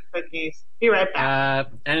chocolate chip cookies. Be right back.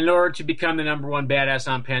 And in order to become the number one badass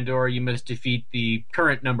on Pandora, you must defeat the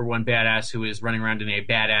current number one badass who is running around in a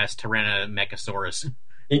badass Tyrannomechosaurus.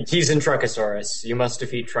 He's in Truckosaurus. You must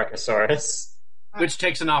defeat Truckosaurus. Which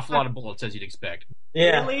takes an awful lot of bullets, as you'd expect.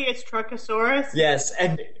 Yeah. Really? It's Truckosaurus? Yes,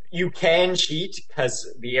 and you can cheat,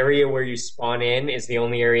 because the area where you spawn in is the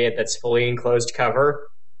only area that's fully enclosed cover,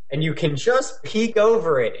 and you can just peek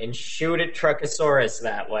over it and shoot at Truckosaurus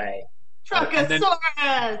that way.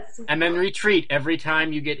 Truckosaurus! And then retreat every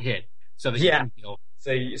time you get hit, so that you can heal.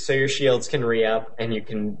 So your shields can re-up, and you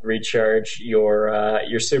can recharge your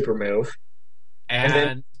super move. And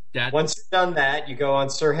then once you've done that, you go on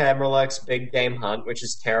Sir Hammerlock's Big Game Hunt, which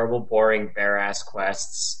is terrible, boring, bare-ass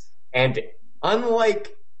quests. And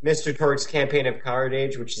unlike Mr. Torg's Campaign of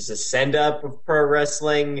Carnage, which is a send-up of pro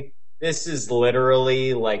wrestling, this is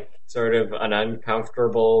literally like sort of an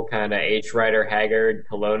uncomfortable kind of H. Rider Haggard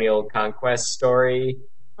colonial conquest story.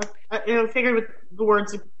 I figured with the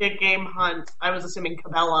words Big Game Hunt, I was assuming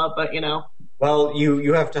Cabela, but Well,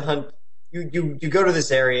 you have to hunt. You go to this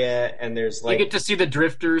area, and there's like... You get to see the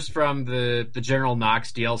drifters from the General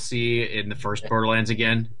Knox DLC in the first Borderlands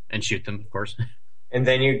again, and shoot them, of course. And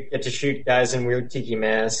then you get to shoot guys in weird tiki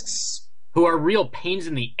masks. Who are real pains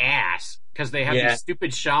in the ass, because they have these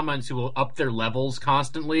stupid shamans who will up their levels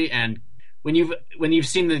constantly, and when you've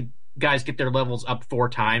seen the guys get their levels up 4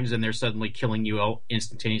 times, and they're suddenly killing you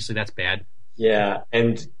instantaneously, that's bad. Yeah,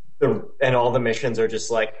 and all the missions are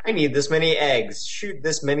just like, I need this many eggs, shoot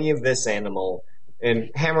this many of this animal.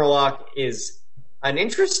 And Hammerlock is an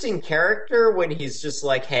interesting character when he's just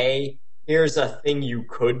like, hey, here's a thing you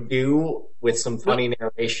could do with some funny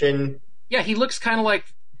narration. Yeah, he looks kind of like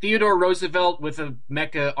Theodore Roosevelt with a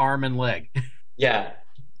mecha arm and leg. Yeah.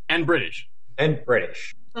 And British. And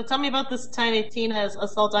British. So tell me about this Tiny Tina's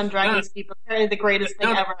Assault on Dragon's Keep. Apparently the greatest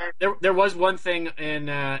thing ever. There was one thing in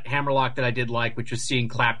Hammerlock that I did like, which was seeing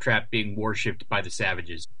Claptrap being worshipped by the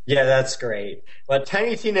savages. Yeah, that's great. But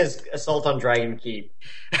Tiny Tina's Assault on Dragon Keep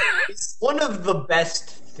is one of the best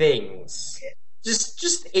things.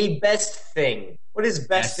 Just a best thing. What is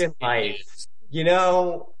best in life? You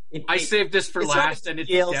know, I saved this for last, and it's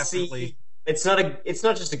DLC. Definitely. It's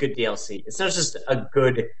not just a good DLC. It's not just a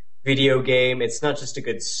good video game. It's not just a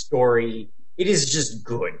good story. It is just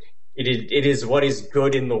good. It is what is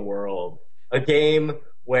good in the world. A game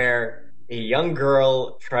where a young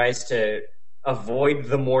girl tries to avoid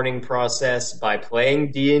the mourning process by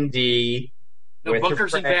playing D&D. No,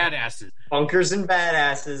 Bunkers and Badasses. Bunkers and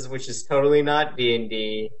Badasses, which is totally not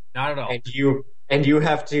D&D. Not at all. And you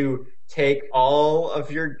have to take all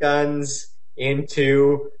of your guns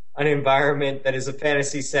into an environment that is a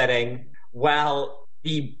fantasy setting, while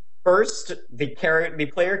the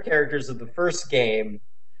player characters of the first game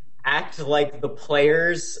act like the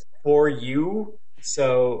players for you.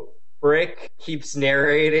 So Brick keeps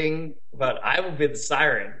narrating about, I will be the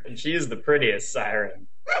siren, and she is the prettiest siren.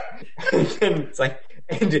 And it's like,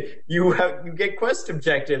 and you get quest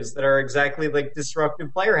objectives that are exactly like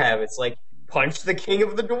disruptive player habits, like punch the king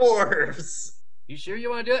of the dwarves. You sure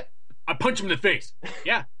you want to do it? I punch him in the face.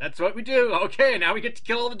 Yeah, that's what we do. Okay, now we get to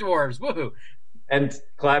kill all the dwarves. Woohoo! And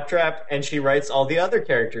Claptrap, and she writes all the other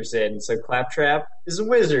characters in. So Claptrap is a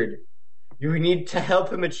wizard. You need to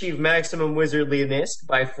help him achieve maximum wizardliness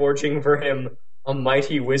by forging for him a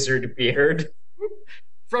mighty wizard beard.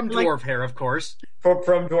 From dwarf hair, of course. From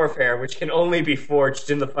dwarf hair, which can only be forged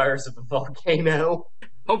in the fires of a volcano.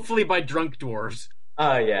 Hopefully by drunk dwarves.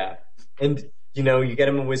 Yeah. And, you get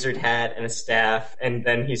him a wizard hat and a staff, and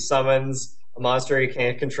then he summons a monster he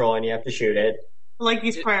can't control, and you have to shoot it. I like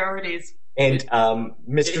these priorities. And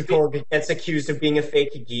Mr. Torg gets accused of being a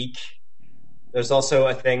fake geek. There's also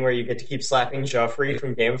a thing where you get to keep slapping Joffrey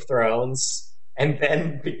from Game of Thrones. And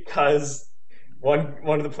then because one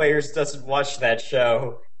of the players doesn't watch that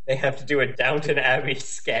show, they have to do a Downton Abbey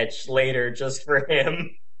sketch later just for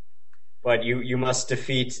him. But you must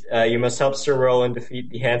help Sir Roland defeat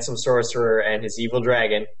the handsome sorcerer and his evil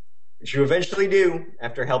dragon, which you eventually do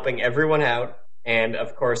after helping everyone out, and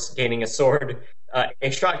of course gaining a sword,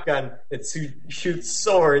 a shotgun that shoots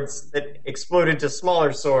swords that explode into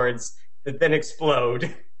smaller swords that then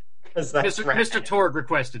explode. Mr. Torg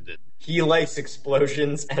requested it. He likes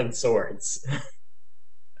explosions and swords.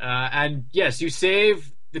 And yes, you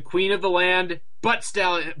save the Queen of the Land, Butt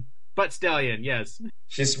Stallion, yes.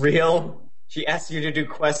 She's real. She asks you to do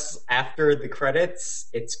quests after the credits.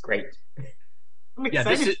 It's great. I'm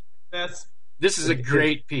excited for this is a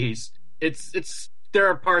great piece. There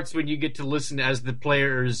are parts when you get to listen as the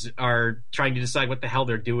players are trying to decide what the hell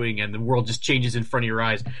they're doing, and the world just changes in front of your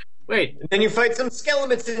eyes. Wait. And then you fight some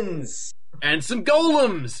skeletons. And some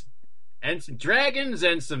golems. And some dragons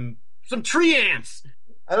and some tree ants.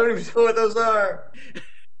 I don't even know what those are.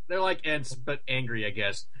 They're like ants, but angry, I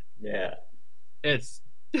guess. Yeah.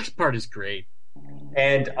 This part is great.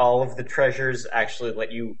 And all of the treasures actually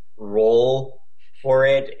let you roll for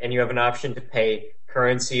it, and you have an option to pay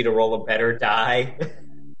currency to roll a better die.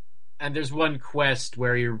 And there's one quest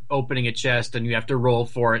where you're opening a chest and you have to roll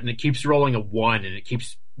for it, and it keeps rolling a 1, and it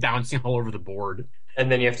keeps bouncing all over the board.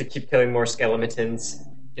 And then you have to keep killing more skeletons.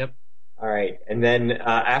 Yep. All right, and then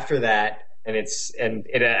after that,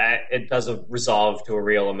 it does resolve to a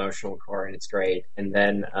real emotional core, and it's great. And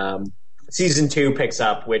then season 2 picks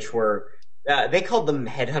up, which were they called them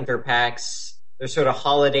headhunter packs. They're sort of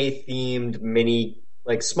holiday themed mini,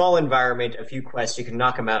 like small environment, a few quests. You can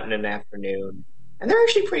knock them out in an afternoon, and they're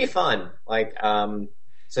actually pretty fun. Like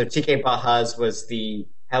so, TK Baja's was the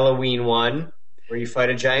Halloween one, where you fight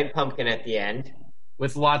a giant pumpkin at the end.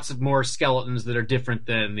 With lots of more skeletons that are different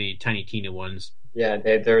than the Tiny Tina ones. Yeah,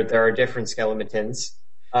 there are different skeletons.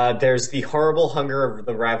 There's the Horrible Hunger of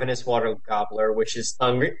the Ravenous Water Gobbler, which is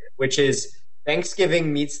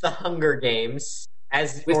Thanksgiving meets the Hunger Games,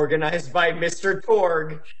 as organized by Mr.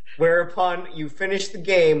 Torg, whereupon you finish the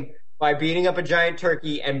game by beating up a giant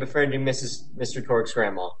turkey and befriending Mr. Torg's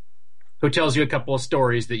grandma. Who tells you a couple of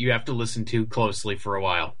stories that you have to listen to closely for a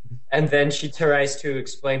while. And then she tries to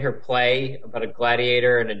explain her play about a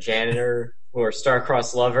gladiator and a janitor who are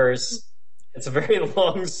star-crossed lovers. It's a very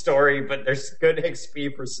long story, but there's good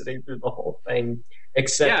XP for sitting through the whole thing.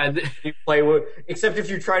 Except if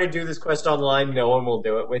you try to do this quest online, no one will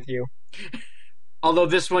do it with you. Although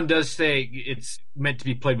this one does say it's meant to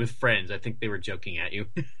be played with friends. I think they were joking at you.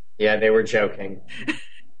 Yeah, they were joking.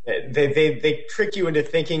 They trick you into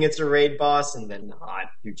thinking it's a raid boss, and then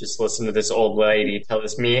not. You just listen to this old lady tell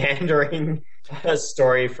this meandering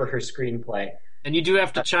story for her screenplay. And you do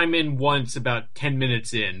have to chime in once about 10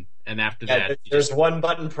 minutes in, and after that... There's one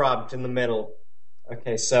button prompt in the middle.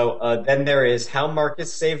 Okay, so then there is How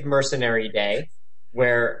Marcus Saved Mercenary Day,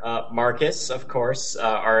 where Marcus, of course,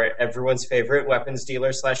 everyone's favorite weapons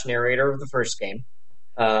dealer / narrator of the first game,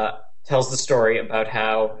 tells the story about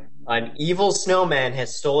how an evil snowman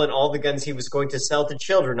has stolen all the guns he was going to sell to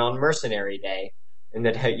children on Mercenary Day, and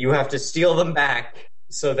that you have to steal them back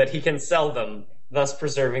so that he can sell them, thus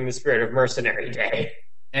preserving the spirit of Mercenary Day.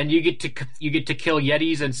 And you get to kill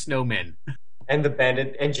Yetis and snowmen. And the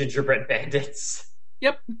bandit and gingerbread bandits.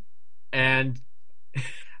 Yep. And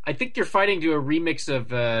I think you're fighting to a remix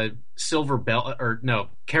of Silver Bell, or no,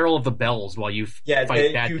 Carol of the Bells, while you fight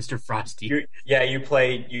Mr. Frosty.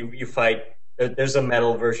 You fight. There's a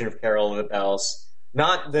metal version of Carol of the Bells,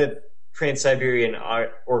 not the Trans-Siberian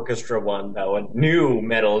Orchestra one, though. A new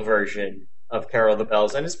metal version of Carol of the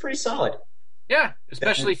Bells, and it's pretty solid. Yeah,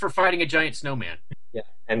 especially for fighting a giant snowman. Yeah,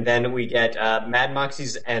 and then we get Mad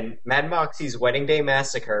Moxie's Wedding Day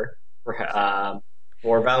Massacre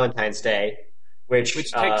for Valentine's Day, which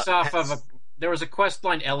takes off of there was a quest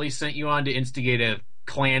line Ellie sent you on to instigate a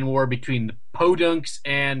clan war between the Podunks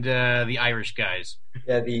and the Irish guys.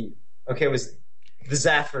 Yeah, it was the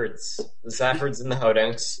Zaffords and the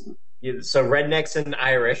Hodunks. So rednecks and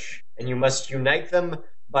Irish, and you must unite them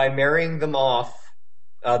by marrying them off.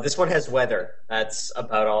 This one has weather. That's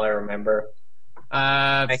about all I remember.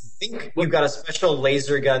 I think you got a special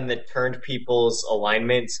laser gun that turned people's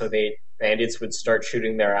alignment so bandits would start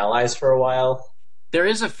shooting their allies for a while. There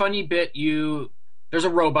is a funny bit. There's a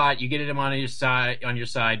robot. You get him on your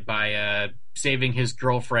side by saving his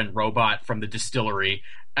girlfriend Robot from the distillery,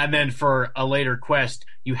 and then for a later quest,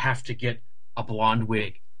 you have to get a blonde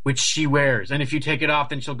wig, which she wears, and if you take it off,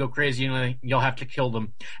 then she'll go crazy and you'll have to kill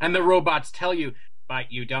them. And the robots tell you,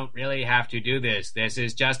 but you don't really have to do this. This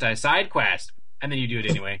is just a side quest. And then you do it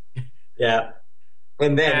anyway. Yeah.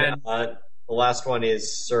 And then the last one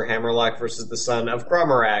is Sir Hammerlock versus the Son of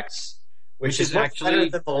Cromorax, which is actually better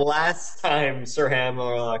than the last time Sir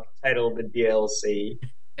Hammerlock titled the DLC.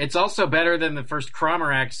 It's also better than the first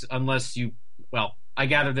Cromorax, unless I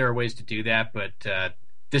gather there are ways to do that, but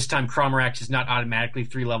this time Cromorax is not automatically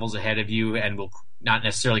 3 levels ahead of you and will not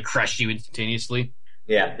necessarily crush you instantaneously.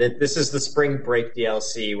 Yeah, this is the Spring Break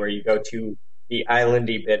DLC where you go to the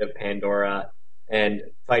islandy bit of Pandora and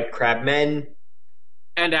fight crabmen.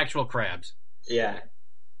 And actual crabs. Yeah.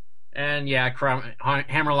 And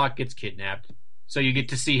Hammerlock gets kidnapped. So you get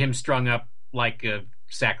to see him strung up like a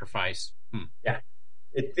sacrifice. Yeah.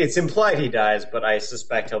 It's implied he dies, but I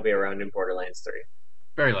suspect he'll be around in Borderlands 3.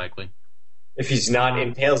 Very likely. If he's not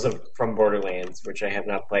in Tales from Borderlands, which I have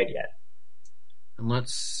not played yet. And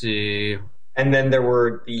let's see. And then there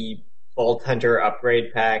were the Vault Hunter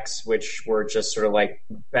upgrade packs, which were just sort of like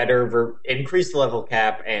better, increased level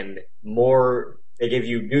cap and more. They give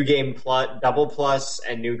you new game double plus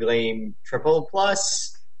and new game triple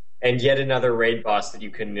plus, and yet another raid boss that you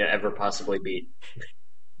can ever possibly beat.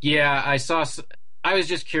 Yeah, I was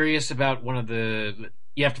just curious about one of the.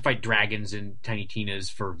 You have to fight dragons in Tiny Tina's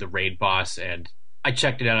for the raid boss, and I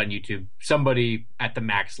checked it out on YouTube. Somebody at the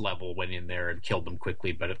max level went in there and killed them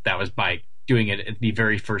quickly, but that was by doing it at the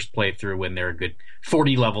very first playthrough when they're a good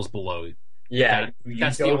 40 levels below. Yeah, you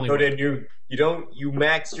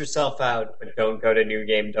max yourself out, but don't go to New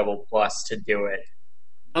Game Double Plus to do it.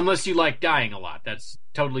 Unless you like dying a lot. That's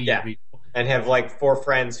totally reasonable. And have like 4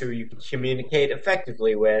 friends who you can communicate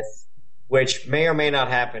effectively with, which may or may not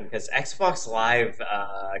happen because Xbox Live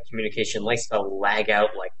communication likes to lag out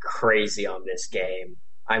like crazy on this game.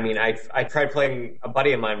 I mean, I tried playing, a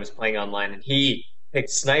buddy of mine was playing online and he picked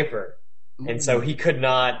Sniper. And so he could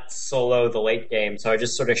not solo the late game, so I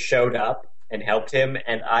just sort of showed up and helped him.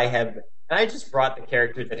 And I just brought the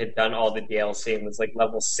character that had done all the DLC and was like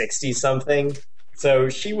level 60 something. So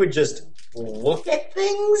she would just look at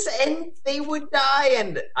things and they would die.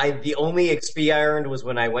 And the only XP I earned was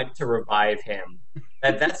when I went to revive him.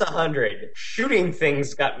 That's 100. Shooting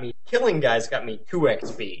things got me. Killing guys got me 2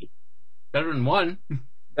 XP. Better than 1.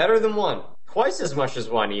 Better than 1. Twice as much as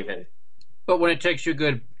 1 even. But when it takes you a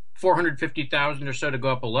good 450,000 or so to go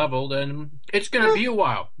up a level, then it's going to be a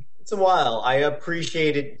while. It's a while. I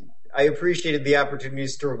appreciated the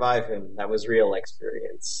opportunities to revive him. That was real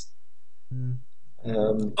experience.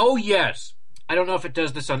 Oh, yes. I don't know if it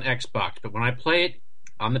does this on Xbox, but when I play it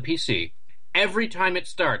on the PC, every time it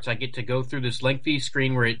starts, I get to go through this lengthy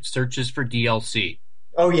screen where it searches for DLC.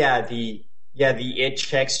 Oh, yeah. it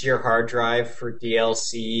checks your hard drive for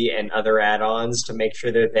DLC and other add-ons to make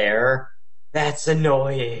sure they're there. That's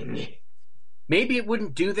annoying. Maybe it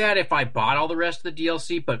wouldn't do that if I bought all the rest of the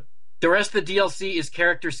DLC, but the rest of the DLC is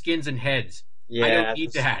character skins and heads. Yeah, I don't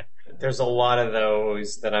need that. There's a lot of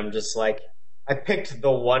those that I'm just like, I picked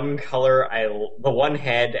the one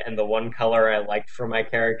head and the one color I liked for my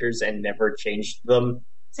characters and never changed them.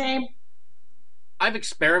 Same. I've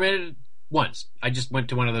experimented once. I just went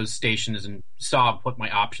to one of those stations and saw what my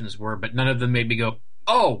options were, but none of them made me go,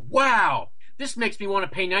 oh, wow! This makes me want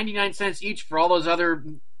to pay 99 cents each for all those other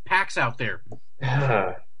packs out there.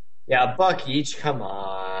 Yeah, $1 each, come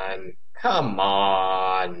on. Come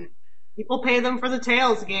on. People pay them for the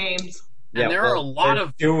Tales games. And there are a lot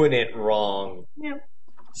of... doing it wrong. Yeah.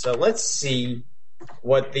 So let's see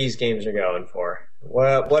what these games are going for.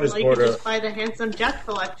 What is You Border... could just buy the Handsome Jack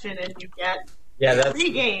collection and you get that's...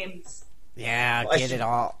 3 games. Yeah, get it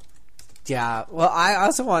all. Yeah, well, I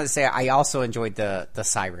also want to say I also enjoyed the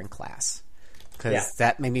Siren class. Because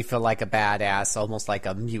that made me feel like a badass, almost like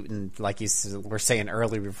a mutant. Like you were saying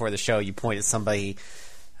earlier before the show, you point at somebody,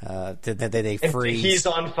 they freeze. And he's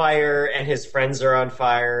on fire, and his friends are on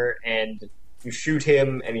fire, and you shoot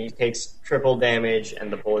him, and he takes triple damage,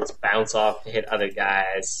 and the bullets bounce off to hit other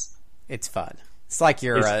guys. It's fun. It's like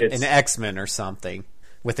you're an X-Men or something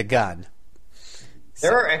with a gun.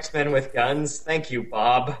 There are X-Men with guns. Thank you,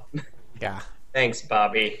 Bob. Yeah. Thanks,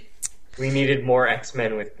 Bobby. We needed more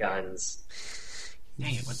X-Men with guns.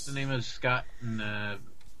 Dang it, what's the name of Scott and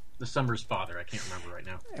the Summers' father? I can't remember right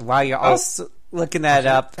now. While you're also looking that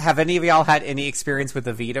up, have any of y'all had any experience with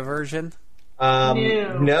the Vita version?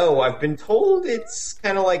 No. I've been told it's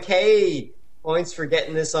kind of like, hey, points for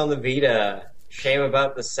getting this on the Vita. Shame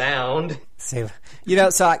about the sound. So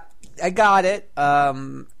I got it,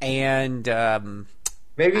 and...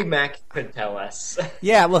 maybe Mac could tell us.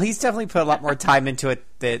 Yeah, well, he's definitely put a lot more time into it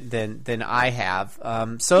than I have.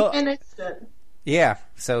 Yeah,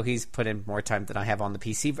 so he's put in more time than I have on the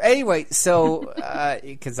PC. Anyway, so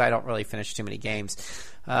because I don't really finish too many games,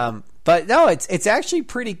 but no, it's actually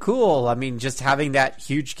pretty cool. I mean, just having that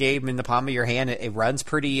huge game in the palm of your hand, it runs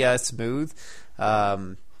pretty smooth.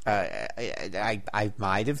 I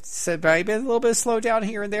might have said maybe a little bit slow down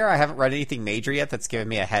here and there. I haven't run anything major yet that's given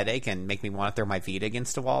me a headache and make me want to throw my Vita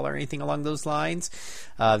against a wall or anything along those lines.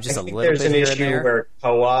 Just a little bit there's an here issue and there. where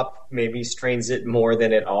co-op maybe strains it more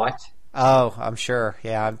than it ought. Oh, I'm sure.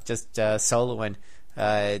 Yeah, I'm just soloing.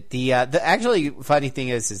 The actually funny thing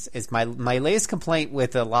is my latest complaint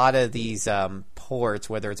with a lot of these ports,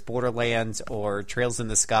 whether it's Borderlands or Trails in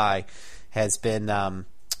the Sky, has been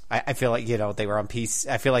I feel like they were on PC.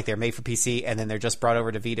 I feel like they're made for PC, and then they're just brought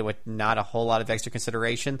over to Vita with not a whole lot of extra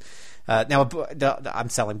consideration. Now I'm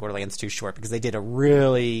selling Borderlands too short because they did a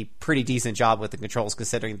really pretty decent job with the controls,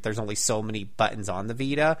 considering that there's only so many buttons on the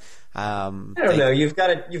Vita. I don't know. You've got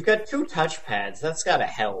 2 touchpads. That's got to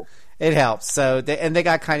help. It helps. So they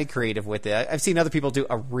got kind of creative with it. I've seen other people do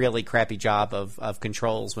a really crappy job of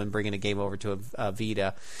controls when bringing a game over to a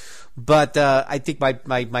Vita. But I think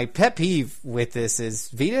my pet peeve with this is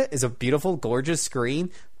Vita is a beautiful, gorgeous screen,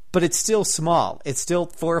 but it's still small. It's still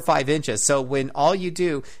 4 or 5 inches. So when all you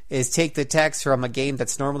do is take the text from a game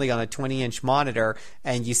that's normally on a 20-inch monitor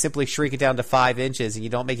and you simply shrink it down to 5 inches and you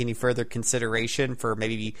don't make any further consideration for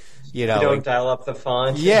maybe, you don't dial up the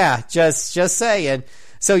font. Yeah, just saying.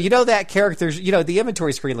 So that character's, the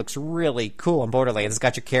inventory screen looks really cool on Borderlands. It's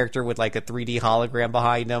got your character with like a 3D hologram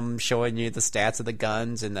behind them, showing you the stats of the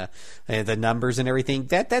guns and the numbers and everything.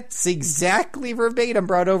 That's exactly verbatim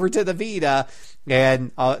brought over to the Vita.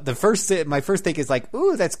 And my first thing is like,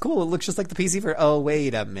 ooh, that's cool. It looks just like the PC version. Oh,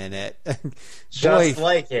 wait a minute, just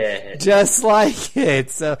like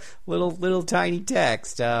it. So little tiny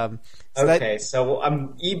text. So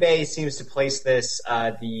eBay seems to place this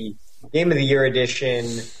the Game of the Year edition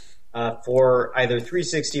for either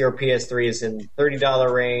 360 or PS3 is in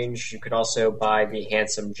 $30 range. You could also buy the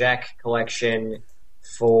Handsome Jack collection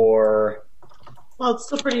for... Well, it's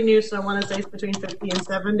still pretty new, so I want to say it's between 50 and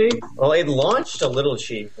 70. Well, it launched a little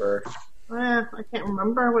cheaper. I can't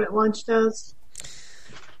remember what it launched as.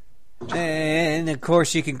 And, of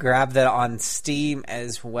course, you can grab that on Steam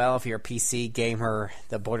as well if you're a PC gamer.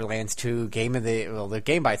 The Borderlands 2 the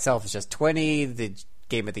game by itself is just $20. The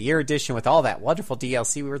Game of the Year edition with all that wonderful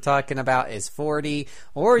DLC we were talking about is $40,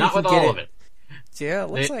 or you can get all of it. Yeah, it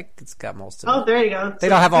looks like it's got most of it. Oh, there you go. They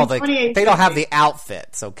don't have all they don't have the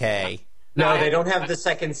outfits. Okay. No, they don't have the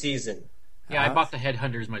second season. Yeah, I bought the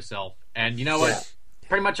Headhunters myself, and you know what?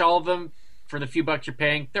 Pretty much all of them for the few bucks you're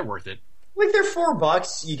paying, they're worth it. Like, they're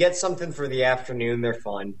 $4. You get something for the afternoon. They're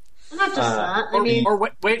fun. Not just that. I mean, or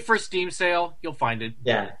wait for a Steam sale. You'll find it.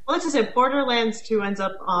 Yeah. Well, let's just say Borderlands 2 ends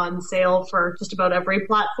up on sale for just about every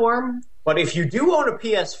platform. But if you do own a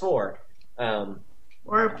PS4,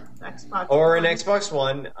 or Xbox or One. an Xbox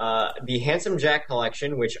One, the Handsome Jack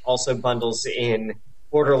Collection, which also bundles in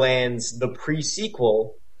Borderlands the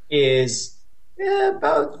pre-sequel, is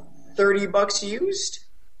about $30 used.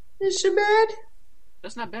 Is so bad?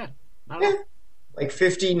 That's not bad. Not at all. Like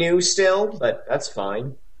 50 new still, but that's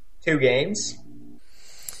fine. 2 games.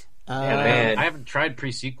 I haven't tried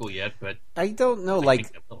pre-sequel yet, but I don't know.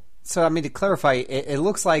 So I mean, to clarify, it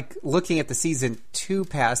looks like looking at the season 2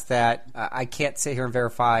 pass that I can't sit here and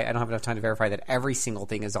verify. I don't have enough time to verify that every single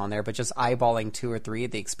thing is on there, but just eyeballing 2 or 3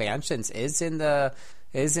 of the expansions is in the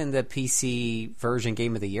PC version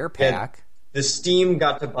Game of the Year pack. Yeah. The Steam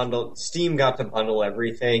got to bundle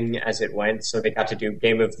everything as it went, so they got to do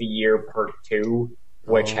Game of the Year Part 2,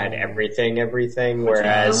 which had everything,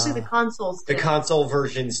 whereas the consoles the console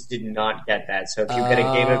versions did not get that. So if you get a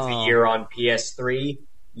Game of the Year on PS3,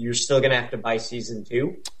 you're still going to have to buy Season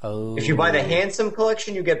 2. Oh. If you buy the Handsome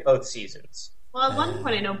Collection, you get both seasons. Well, at one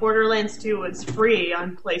point I know Borderlands 2 was free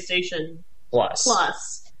on PlayStation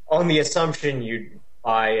Plus. On the assumption you'd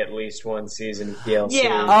buy at least one season of DLC.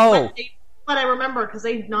 Yeah. But I remember because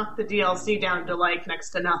they knocked the DLC down to like next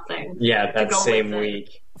to nothing. Yeah, that same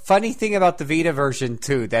week. Funny thing about the Vita version,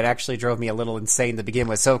 too, that actually drove me a little insane to begin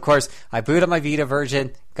with. So, of course, I boot up my Vita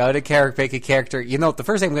version, go to pick a character. You know, the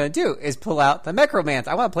first thing I'm going to do is pull out the Necromancer.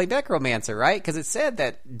 I want to play Necromancer, right? Because it said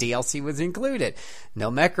that DLC was included. No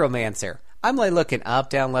Necromancer. I'm like looking up,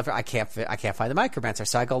 down, left. I can't find the Necromancer,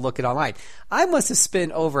 so I go look it online. I must have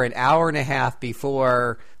spent over an hour and a half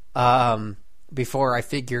before I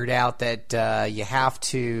figured out that you have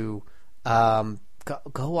to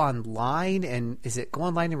go online and go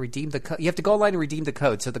online and redeem the code? You have to go online and redeem the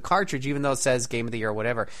code. So the cartridge, even though it says Game of the Year or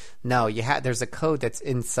whatever, no, there's a code that's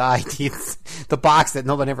inside the box that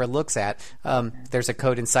no one ever looks at. There's a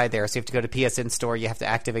code inside there, so you have to go to PSN Store. You have to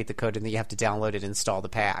activate the code, and then you have to download it and install the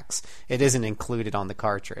packs. It isn't included on the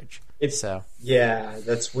cartridge. Yeah,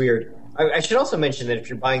 that's weird. I should also mention that if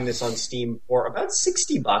you're buying this on Steam for about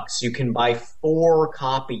 $60, you can buy 4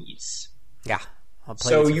 copies. Yeah, I'll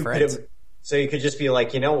play with some friends. So you could just be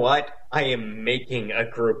like, you know what? I am making a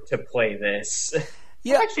group to play this.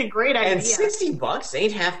 Yeah, that's actually a great idea. And $60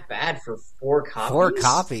 ain't half bad for 4 copies. 4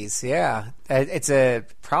 copies, yeah. It's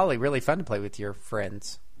probably really fun to play with your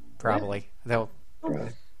friends. Probably, though.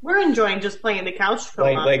 We're enjoying just playing the couch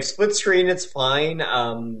co-op. Like split screen, it's fine.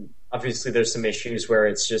 Obviously, there's some issues where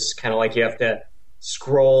it's just kind of like you have to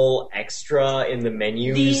scroll extra in the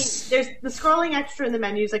menus. There's the scrolling extra in the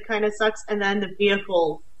menus that kind of sucks, and then the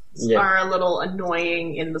vehicles are a little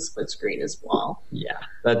annoying in the split screen as well. Yeah,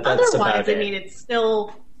 that's otherwise, about it. I mean, it's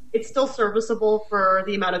still serviceable for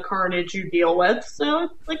the amount of carnage you deal with. So,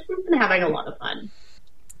 like, we've been having a lot of fun.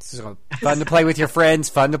 So fun to play with your friends,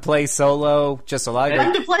 fun to play solo, just a lot of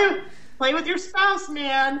fun to play with your spouse,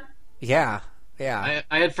 man. Yeah. I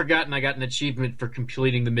had forgotten I got an achievement for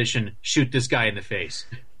completing the mission. Shoot this guy in the face.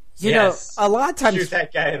 You know, a lot of times shoot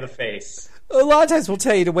that guy in the face. A lot of times we'll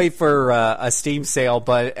tell you to wait for a Steam sale,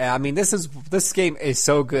 but I mean, this game is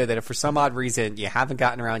so good that if for some odd reason you haven't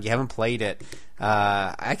gotten around, you haven't played it,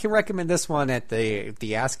 I can recommend this one at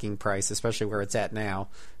the asking price, especially where it's at now.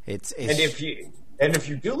 And if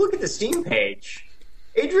you do look at the Steam page,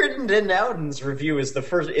 Adrian Denouden's review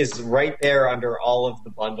is right there under all of the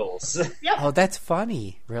bundles. Yep. Oh, that's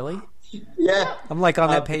funny. Really? Yeah. I'm like on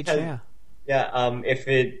that page now. Yeah.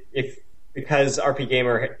 Because RP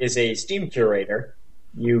Gamer is a Steam curator,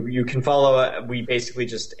 you can follow. We basically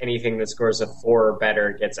just anything that scores a 4 or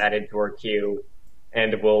better gets added to our queue,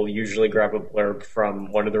 and we'll usually grab a blurb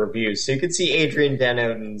from one of the reviews. So you can see Adrian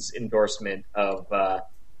Denouden's endorsement of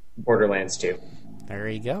Borderlands 2. There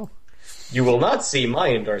you go. You will not see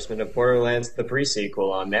my endorsement of Borderlands the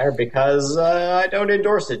pre-sequel on there because I don't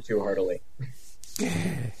endorse it too heartily.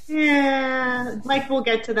 Yeah, Mike will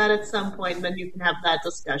get to that at some point, and then you can have that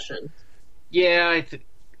discussion. Yeah,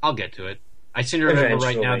 I'll get to it. I seem to remember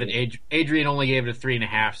right now that Adrian only gave it a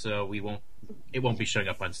 3.5, so it won't be showing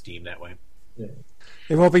up on Steam that way. Yeah.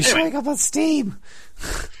 It won't be showing up on Steam.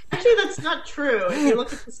 Actually, that's not true. If you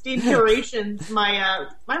look at the Steam curations, my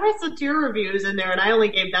Recettear review is in there, and I only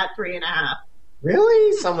gave that 3.5.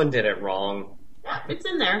 Really? Someone did it wrong. Yeah, it's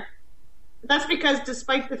in there. That's because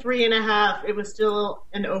despite the 3.5, it was still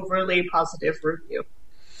an overly positive review.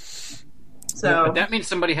 So, but that means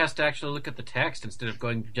somebody has to actually look at the text instead of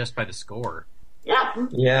going just by the score. Yeah.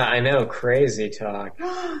 Yeah, I know. Crazy talk.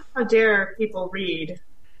 How dare people read?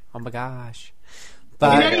 Oh my gosh.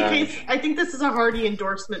 But in any case, I think this is a hearty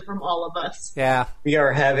endorsement from all of us. yeah, We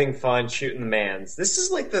are having fun shooting the mans. This is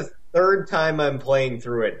like the third time I'm playing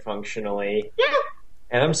through it functionally. Yeah.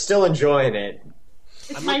 And I'm still enjoying it.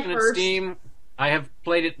 It's I'm my looking first. at Steam. I have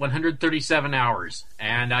played it 137 hours,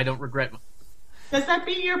 and I don't regret. Does that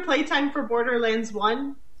beat your playtime for Borderlands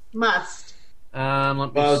 1? Must. Let me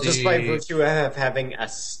Well, see. just by virtue of having a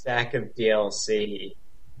stack of DLC.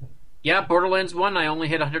 Yeah, Borderlands 1, I only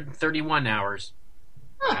hit 131 hours.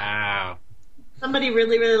 Huh. Wow. Somebody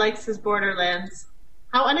really, really likes his Borderlands.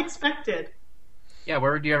 How unexpected. Yeah,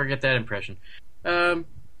 where would you ever get that impression?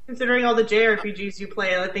 Considering all the JRPGs you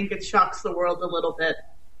play, I think it shocks the world a little bit.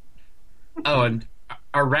 Oh, and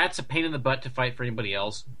are rats a pain in the butt to fight for anybody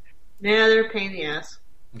else? Yeah, they're a pain in the ass.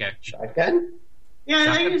 Okay. Shotgun? Yeah,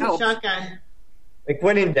 Shotgun they use helps. a shotgun. Like,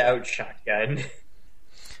 when in doubt, shotgun.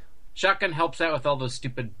 Shotgun helps out with all those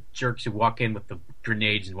stupid jerks who walk in with the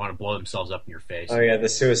grenades and want to blow themselves up in your face. Oh yeah, the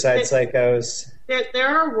suicide psychos. There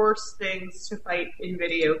are worse things to fight in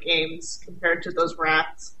video games compared to those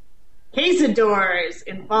rats. Cazadors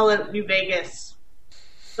in Fallout New Vegas.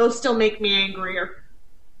 Those still make me angrier.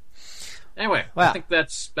 Anyway, Wow. I think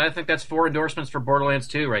that's 4 endorsements for Borderlands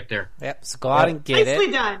 2 right there. yep. So go out and get Nicely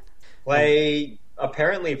it. done. Play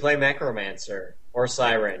Macromancer or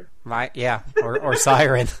Siren. Or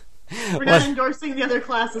Siren. We're not endorsing the other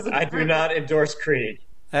classes. I do not endorse Creed.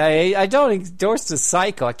 I don't endorse the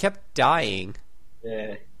Psycho. I kept dying.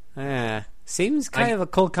 Yeah. Seems kind of a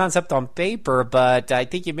cool concept on paper, but I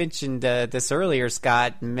think you mentioned this earlier,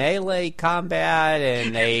 Scott. Melee combat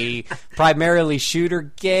and a primarily shooter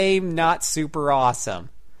game, not super awesome.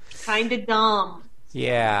 Kinda dumb.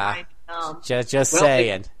 Yeah, Kinda dumb. just Well,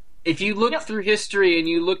 saying. If you look through history and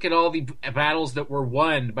you look at all the battles that were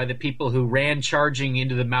won by the people who ran charging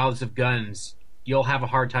into the mouths of guns, you'll have a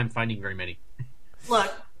hard time finding very many.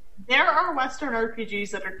 Look, there are Western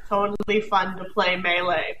RPGs that are totally fun to play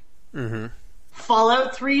melee. Mm-hmm.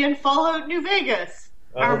 Fallout 3 and Fallout New Vegas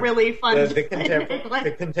are really fun to play melee.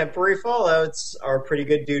 The contemporary Fallouts are a pretty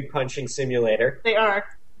good dude punching simulator. They are.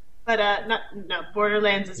 But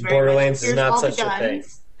Borderlands is very Borderlands much, is not all the such a thing.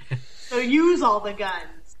 guns. So use all the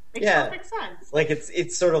guns. Makes Yeah. perfect sense. Like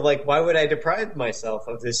it's sort of like, why would I deprive myself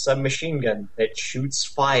of this submachine gun that shoots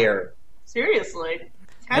fire? Seriously.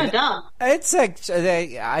 Kind of dumb. It's like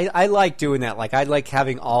I like doing that. Like I like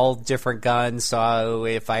having all different guns. So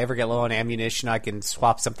if I ever get low on ammunition, I can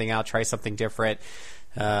swap something out, try something different.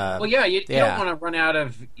 Well, you don't want to run out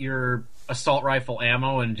of your assault rifle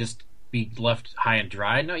ammo and just be left high and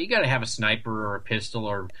dry. No, you got to have a sniper or a pistol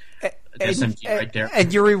or SMG right there.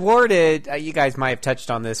 And you're rewarded. You guys might have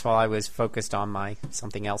touched on this while I was focused on my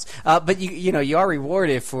something else. But you are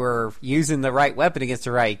rewarded for using the right weapon against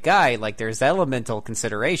the right guy. Like there's elemental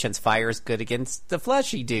considerations. Fire's good against the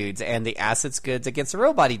fleshy dudes, and the acid's good against the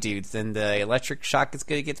robot-y dudes, and the electric shock is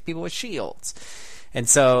good against people with shields. And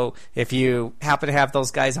so, if you happen to have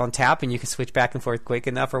those guys on tap and you can switch back and forth quick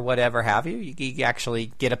enough or whatever have you, you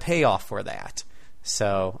actually get a payoff for that.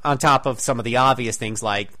 So, on top of some of the obvious things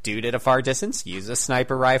like, dude at a far distance, use a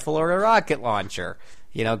sniper rifle or a rocket launcher.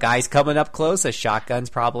 Guys coming up close, a shotgun's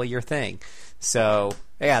probably your thing. So,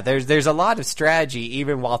 yeah, there's a lot of strategy,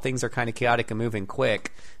 even while things are kind of chaotic and moving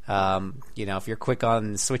quick. If you're quick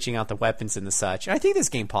on switching out the weapons and the such. And I think this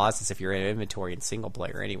game pauses if you're in inventory in single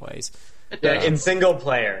player anyways. Yeah, in single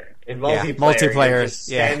player. In multiplayer,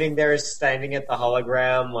 you're just standing at the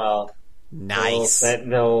hologram while the little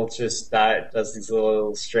sentinel just does these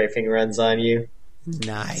little strafing runs on you.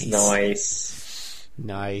 Nice.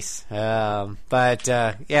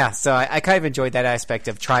 So I kind of enjoyed that aspect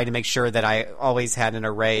of trying to make sure that I always had an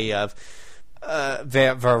array of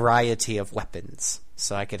variety of weapons,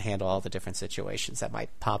 so I could handle all the different situations that might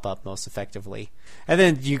pop up most effectively. And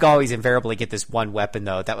then you always invariably get this one weapon,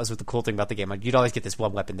 though. That was the cool thing about the game. You'd always get this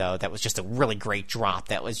one weapon, though, that was just a really great drop.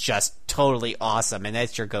 That was just totally awesome, and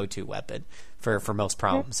that's your go-to weapon for most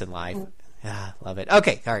problems in life. Love it.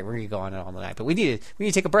 Okay, all right, we're going to go on all night, but we need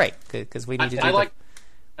to take a break because we need to do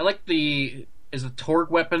I like the Torgue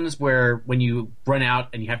weapons where when you run out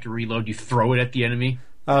and you have to reload, you throw it at the enemy.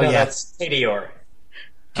 Oh, yeah. That's Tediore.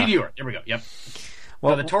 Tediore, there we go, yep.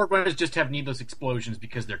 Well, the Torgue ones just have needless explosions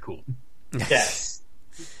because they're cool. Yes.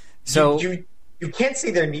 So you can't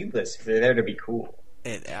say they're needless if they're there to be cool.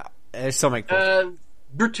 There's so many cool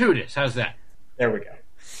gratuitous, how's that? There we go.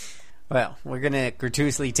 Well, we're going to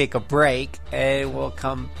gratuitously take a break, and we'll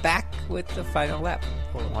come back with the final lap.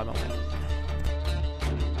 Hold on one moment.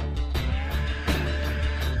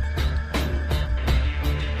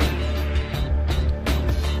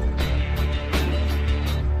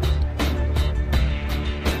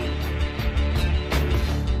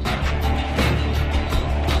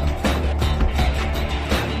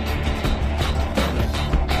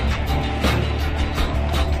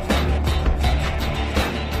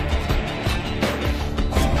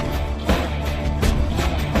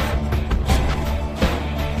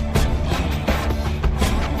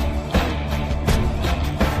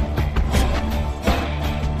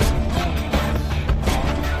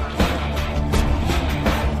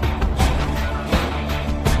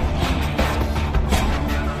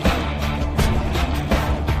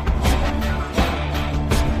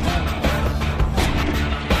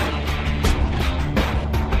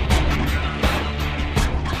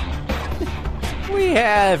 We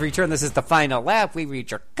have returned. This is the final lap. We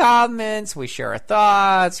read your comments. We share our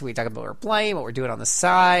thoughts. We talk about what we're playing, what we're doing on the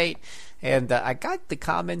site. And I got the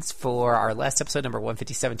comments for our last episode, number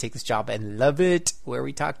 157, Take This Job and Love It, where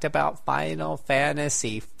we talked about Final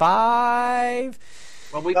Fantasy V. Well,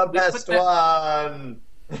 the best one.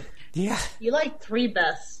 Yeah. You like 3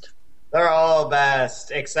 best. They're all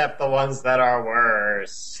best, except the ones that are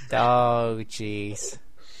worst. Oh, jeez.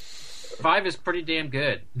 5 is pretty damn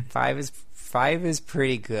good. 5 is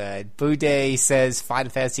pretty good. Boudet says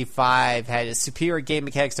Final Fantasy V had a superior game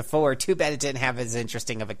mechanics to 4. Too bad it didn't have as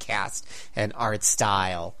interesting of a cast and art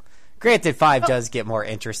style. Granted, 5 does get more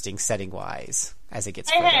interesting setting-wise as it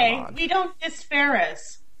gets further along. We don't diss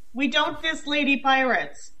Ferris. We don't diss Lady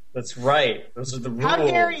Pirates. That's right. Those are the rules. How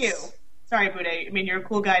dare you? Sorry, Boudet. I mean, you're a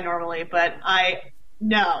cool guy normally, but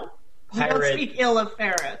no. We don't speak ill of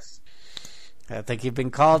Ferris. I think you've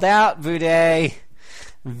been called out, Boudet.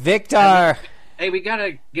 Victor. Hey, we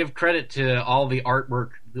gotta give credit to all the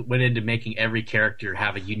artwork that went into making every character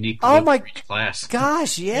have a unique look for each class.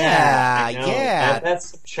 Gosh, yeah.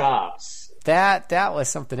 That's some chops. That was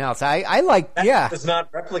something else. I like, That was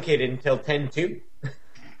not replicated until 10.2.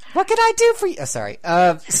 What can I do for you? Oh, sorry.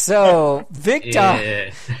 So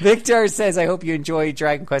Victor says, I hope you enjoy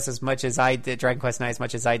Dragon Quest as much as I did, Dragon Quest 9 as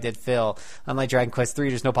much as I did, Phil. Unlike Dragon Quest 3,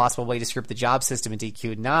 there's no possible way to script the job system in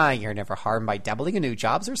DQ9. You're never harmed by doubling new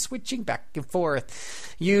jobs or switching back and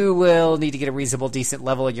forth. You will need to get a reasonable, decent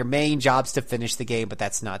level in your main jobs to finish the game, but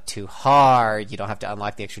that's not too hard. You don't have to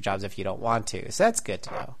unlock the extra jobs if you don't want to. So that's good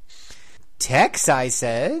to know. Tex, I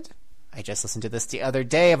said... I just listened to this the other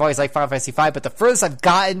day. I've always liked Final Fantasy V, but the furthest I've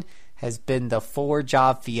gotten has been the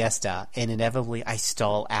 4-job Fiesta, and inevitably I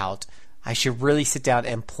stall out. I should really sit down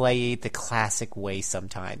and play the classic way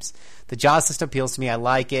sometimes. The job system appeals to me. I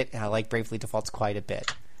like it, and I like Bravely Default's quite a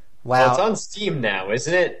bit. Wow. Well, it's on Steam now,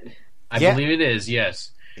 isn't it? I believe it is,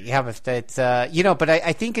 yes. Yeah, but it's, but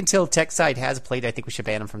I think until TechSide has played, I think we should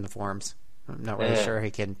ban him from the forums. I'm not really sure he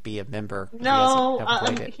can be a member. No,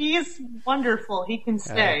 he is wonderful. He can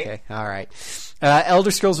stay. Okay, all right.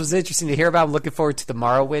 Elder Scrolls was interesting to hear about. I'm looking forward to the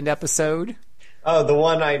Morrowind episode. Oh, the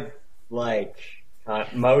one I like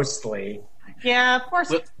mostly. Yeah, of course.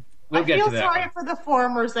 We'll I feel sorry for the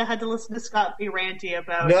forumers that had to listen to Scott be ranty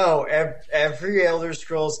about. No, every Elder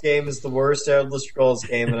Scrolls game is the worst Elder Scrolls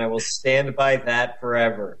game, and I will stand by that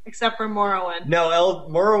forever. Except for Morrowind. No,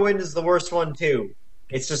 Morrowind is the worst one too.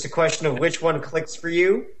 It's just a question of which one clicks for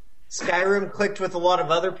you. Skyrim clicked with a lot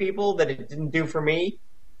of other people that it didn't do for me,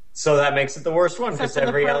 so that makes it the worst one. Except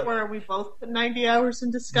for the part where we both put 90 hours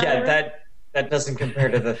into Skyrim. Yeah, that doesn't compare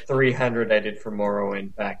to the 300 I did for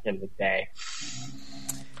Morrowind back in the day.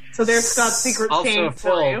 So there's Scott's secret shame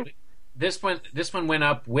for you. This one went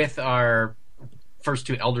up with our first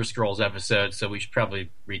 2 Elder Scrolls episodes, so we should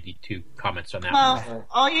probably read the 2 comments on that one. Well,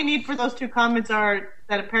 all you need for those 2 comments are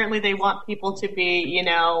that apparently they want people to be,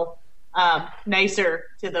 nicer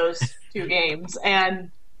to those 2 games.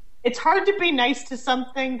 And it's hard to be nice to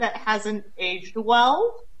something that hasn't aged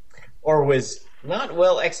well. Or was not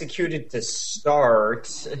well executed to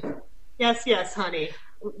start. Yes, honey.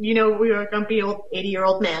 We are a grumpy old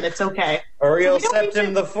 80-year-old man. It's okay. Ariel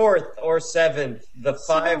Septim the 4th or 7th, the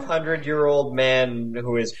 500-year-old man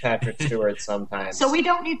who is Patrick Stewart sometimes. So we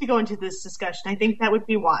don't need to go into this discussion. I think that would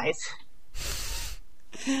be wise.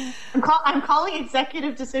 I'm calling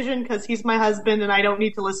executive decision because he's my husband and I don't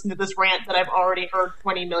need to listen to this rant that I've already heard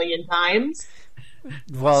 20 million times.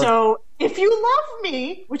 Well, so if you love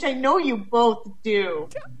me, which I know you both do,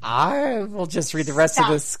 I will just read the rest of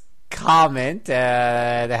this comment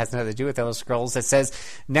that has nothing to do with Elder Scrolls that says,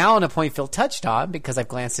 now on a point Phil touched on, because I've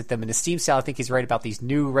glanced at them in a Steam style, I think he's right about these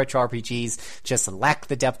new retro RPGs just lack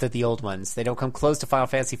the depth of the old ones. They don't come close to Final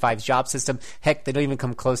Fantasy V's job system. Heck, they don't even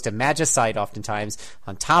come close to Magicite oftentimes.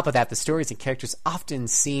 On top of that, the stories and characters often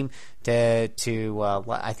seem to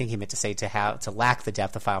I think he meant to say to lack the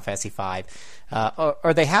depth of Final Fantasy V.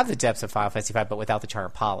 Or they have the depths of Final Fantasy V, but without the charm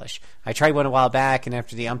and polish. I tried one a while back, and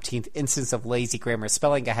after the umpteenth instance of lazy grammar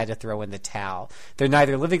spelling, I had to throw in the towel. They're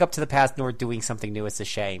neither living up to the past nor doing something new. It's a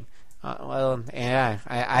shame. Well, yeah,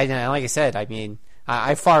 I like I said, I mean,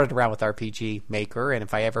 I farted around with RPG Maker, and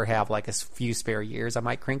if I ever have like a few spare years, I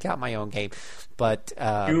might crank out my own game. But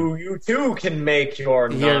you too can make your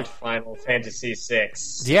not Final Fantasy VI.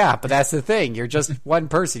 Yeah, but that's the thing. You're just one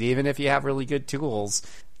person, even if you have really good tools.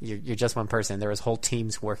 You're just one person. There is whole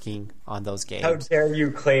teams working on those games. How dare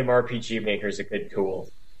you claim RPG Maker is a good tool?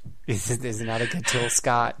 Is it not a good tool,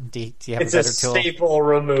 Scott? Do you have a better tool? It's a staple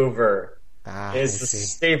remover. It's a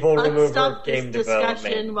staple remover of game development.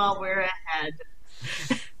 Discussion while we're ahead.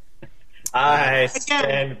 I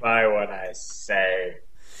stand by what I say.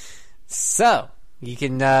 So, You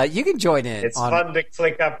can join in. It's fun to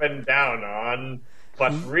click up and down on,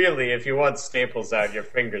 but really, if you want staples out, your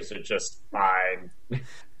fingers are just fine.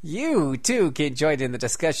 You, too, can join in the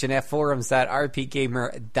discussion at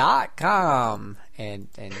forums.rpgamer.com and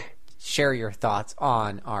share your thoughts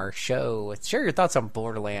on our show. Share your thoughts on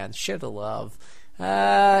Borderlands. Share the love.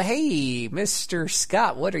 Hey, Mr.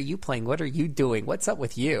 Scott, what are you playing? What are you doing? What's up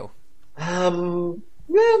with you?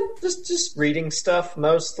 Just reading stuff,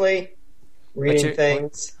 mostly. Reading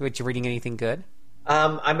things. What you reading? Anything good?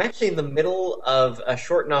 I'm actually in the middle of a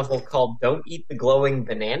short novel called Don't Eat the Glowing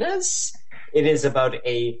Bananas. It is about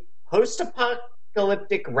a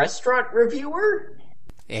post-apocalyptic restaurant reviewer.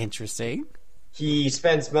 Interesting. He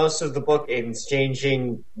spends most of the book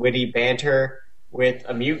exchanging witty banter with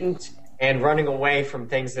a mutant and running away from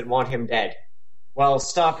things that want him dead, while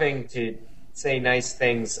stopping to say nice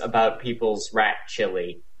things about people's rat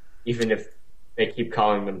chili, even if they keep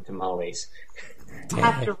calling them tamales. I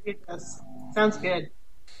have to read this. Sounds good.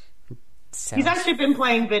 He's actually been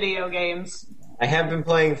playing video games. I have been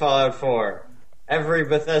playing Fallout 4. Every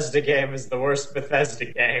Bethesda game is the worst Bethesda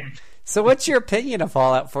game. So what's your opinion of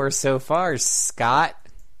Fallout 4 so far, Scott?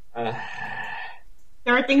 There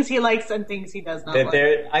are things he likes and things he does not like.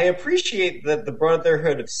 I appreciate that the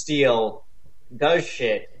Brotherhood of Steel does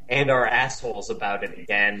shit and are assholes about it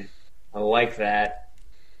again. I like that.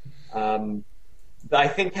 I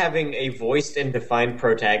think having a voiced and defined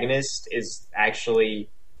protagonist is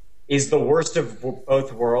the worst of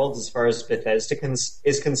both worlds as far as Bethesda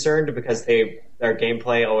is concerned, because their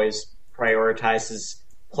gameplay always prioritizes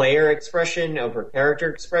player expression over character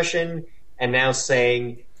expression, and now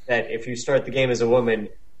saying that if you start the game as a woman,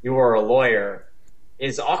 you are a lawyer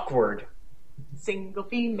is awkward. Single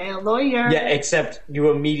female lawyer. Yeah, except you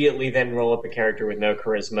immediately then roll up a character with no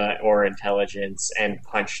charisma or intelligence and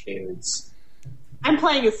punch dudes. I'm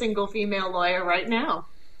playing a single female lawyer right now.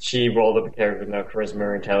 She rolled up a character with no charisma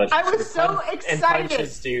or intelligence. I was so excited. And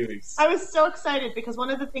punches dudes. I was so excited because one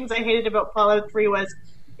of the things I hated about Fallout 3 was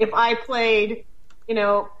if I played,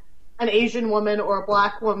 an Asian woman or a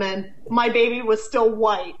black woman, my baby was still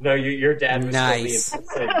white. No, your dad was nice. still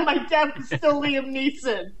Liam Neeson. My dad was still Liam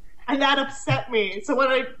Neeson. And that upset me. So when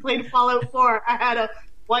I played Fallout 4, I had a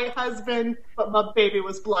white husband, but my baby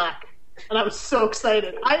was black. And I was so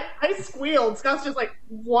excited. I squealed. Scott's just like,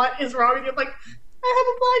 what is wrong with you? I'm like, I have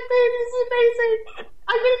a black baby. This is amazing.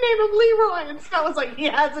 I'm going to name him Leroy. And Scott was like, he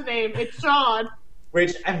has a name. It's Sean.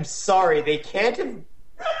 Which, I'm sorry, they can't have...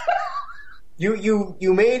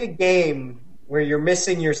 You made a game where you're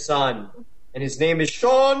missing your son, and his name is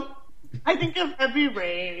Sean? I think of Heavy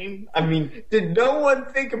Rain. I mean, did no one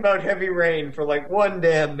think about Heavy Rain for like one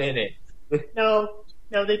damn minute? No,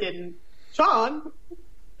 they didn't. Sean?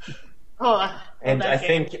 And I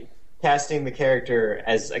think casting the character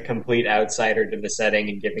as a complete outsider to the setting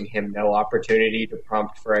and giving him no opportunity to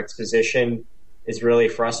prompt for exposition is really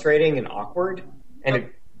frustrating and awkward.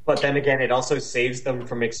 But then again, it also saves them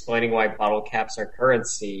from explaining why bottle caps are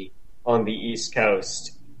currency on the East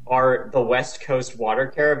Coast. Are the West Coast Water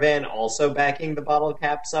Caravan also backing the bottle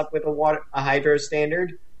caps up with a hydro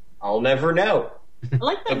standard? I'll never know. I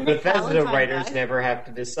like that. The Bethesda writers never have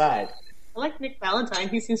to decide. I like Nick Valentine.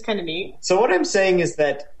 He seems kind of neat. So what I'm saying is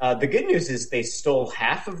that the good news is they stole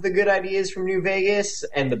half of the good ideas from New Vegas,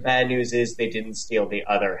 and the bad news is they didn't steal the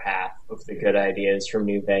other half of the good ideas from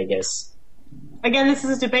New Vegas. Again, this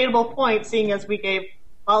is a debatable point, seeing as we gave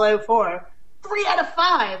Fallout 4 3 out of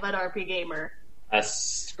 5 at RP Gamer. A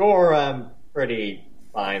score I'm pretty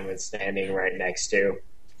fine with standing right next to.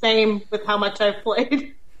 Same with how much I've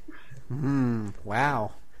played.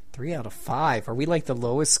 Wow. 3 out of 5. Are we like the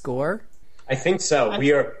lowest score? I think so.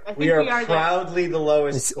 We are proudly the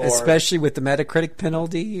lowest score. Especially with the Metacritic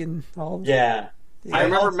penalty and all. Yeah. I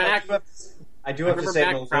remember Mac. I do have to say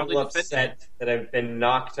I'm a little upset that I've been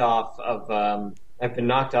knocked off of the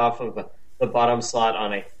bottom slot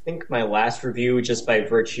on I think my last review just by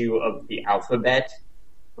virtue of the alphabet.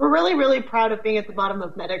 We're really, really proud of being at the bottom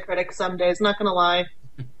of Metacritic some days, not gonna lie.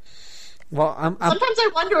 Well, sometimes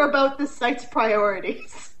I wonder about this site's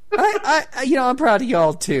priorities. I'm proud of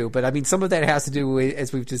y'all too, but I mean, some of that has to do with,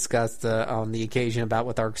 as we've discussed on the occasion, about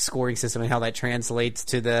with our scoring system and how that translates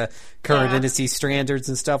to the current industry standards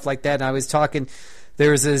and stuff like that. And I was talking,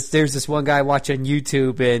 there's this one guy watching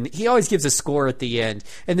YouTube, and he always gives a score at the end,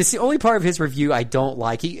 and it's the only part of his review I don't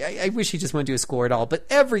like. I wish he just wouldn't do a score at all, but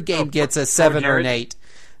every game gets a 7 or an 8.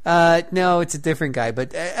 No, it's a different guy,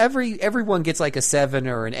 but everyone gets like a 7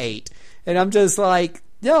 or an 8, and I'm just like,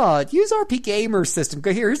 no, use RP Gamer system.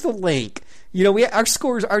 Here's the link.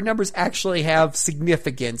 Our numbers actually have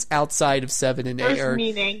significance outside of 7 and 8. There's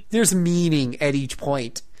meaning. There's meaning at each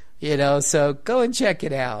point. So go and check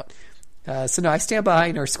it out. So no, I stand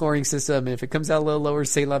behind our scoring system, and if it comes out a little lower,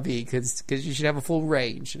 c'est la vie, because you should have a full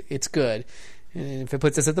range. It's good. And if it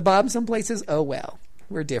puts us at the bottom some places, oh well.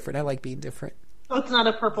 We're different. I like being different. So it's not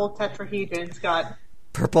a purple tetrahedron, Scott.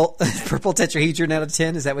 Purple tetrahedron out of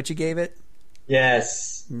 10? Is that what you gave it?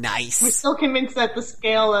 Yes. Nice. We're still convinced that the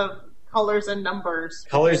scale of colors and numbers.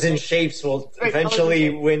 Colors and shapes will eventually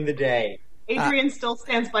win the day. Adrian still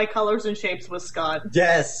stands by colors and shapes with Scott.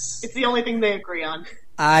 Yes. It's the only thing they agree on.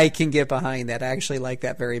 I can get behind that. I actually like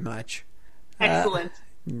that very much. Excellent.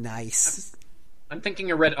 Nice. I'm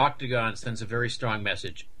thinking a red octagon sends a very strong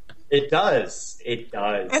message. It does. It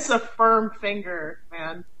does. It's a firm finger,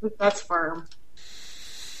 man. That's firm.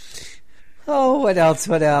 Oh, what else?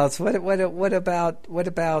 What about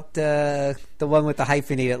the one with the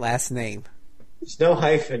hyphenated last name? There's no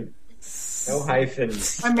hyphen. No hyphen.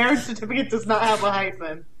 My marriage certificate does not have a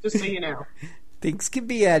hyphen, just so you know. Things can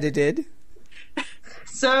be edited.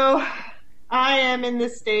 So, I am in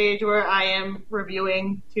this stage where I am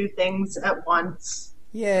reviewing 2 things at once.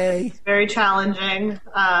 Yay. It's very challenging.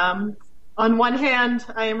 On one hand,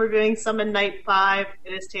 I am reviewing Summon Night 5.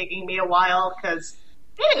 It is taking me a while because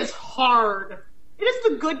it is hard. It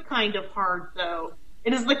is the good kind of hard, though.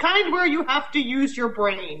 It is the kind where you have to use your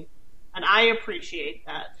brain. And I appreciate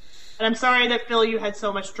that. And I'm sorry that, Phil, you had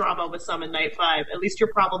so much drama with Summon Night 5. At least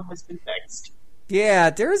your problem has been fixed. Yeah,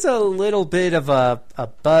 there's a little bit of a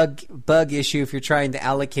bug issue if you're trying to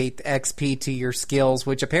allocate the XP to your skills,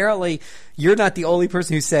 which apparently you're not the only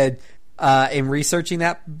person who said, in researching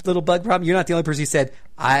that little bug problem, you're not the only person who said,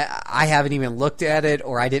 I haven't even looked at it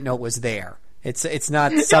or I didn't know it was there. It's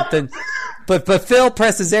not something... But Phil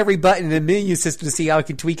presses every button in the menu system to see how he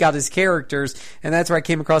can tweak out his characters, and that's where I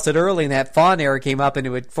came across it early, and that font error came up, and it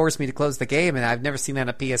would force me to close the game, and I've never seen that in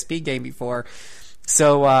a PSP game before.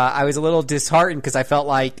 So I was a little disheartened because I felt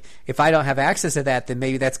like if I don't have access to that, then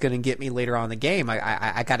maybe that's going to get me later on in the game.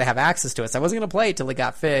 I got to have access to it. So I wasn't going to play it till it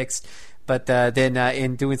got fixed. But then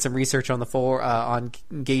in doing some research on on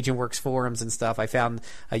Engaging Works forums and stuff, I found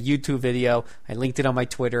a YouTube video. I linked it on my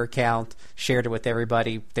Twitter account, shared it with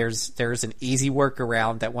everybody. There's an easy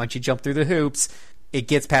workaround that once you jump through the hoops, it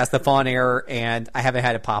gets past the font error, and I haven't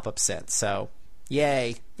had a pop-up since. So,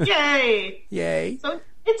 yay. Yay. Yay. So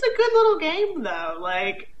it's a good little game, though.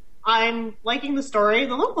 Like, I'm liking the story.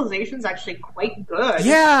 The localization's actually quite good.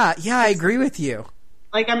 Yeah, I agree with you.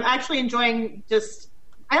 Like, I'm actually enjoying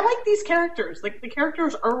I like these characters. Like, the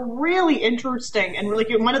characters are really interesting and really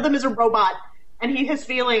cute. One of them is a robot, and he has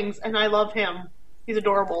feelings, and I love him. He's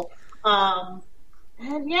adorable. And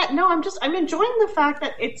yeah, no, I'm enjoying the fact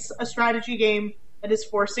that it's a strategy game that is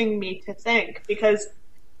forcing me to think, because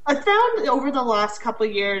I found over the last couple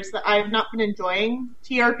of years that I've not been enjoying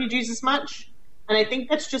TRPGs as much, and I think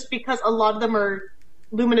that's just because a lot of them are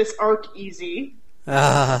Luminous Arc easy,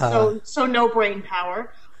 so no brain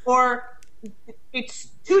power, or it's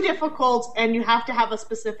too difficult and you have to have a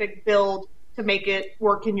specific build to make it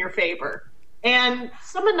work in your favor. And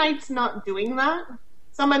Summon Night's not doing that.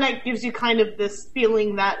 Summon Night gives you kind of this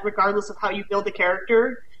feeling that regardless of how you build a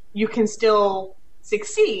character, you can still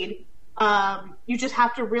succeed. You just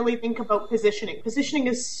have to really think about positioning. Positioning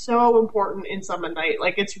is so important in Summon Night.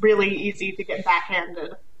 Like, it's really easy to get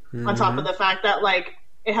backhanded. On top of the fact that, like,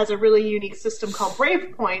 it has a really unique system called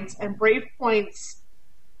Brave Points, and Brave Points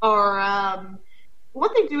are...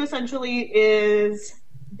 what they do essentially is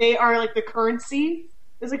they are like the currency,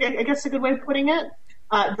 is I guess a good way of putting it,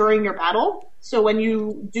 during your battle. So when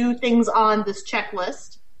you do things on this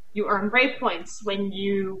checklist, you earn brave points. When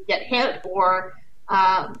you get hit or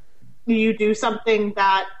you do something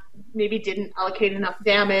that maybe didn't allocate enough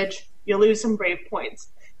damage, you lose some brave points.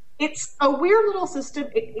 It's a weird little system.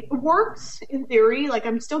 It works in theory. Like,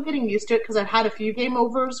 I'm still getting used to it because I've had a few game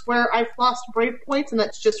overs where I've lost brave points, and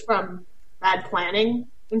that's just from bad planning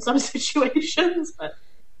in some situations, but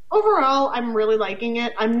overall, I'm really liking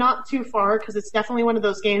it. I'm not too far because it's definitely one of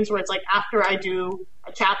those games where it's like after I do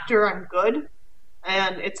a chapter, I'm good,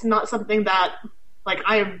 and it's not something that like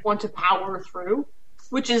I want to power through,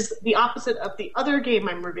 which is the opposite of the other game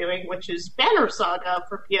I'm reviewing, which is Banner Saga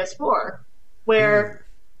for PS4, where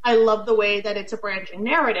I love the way that it's a branching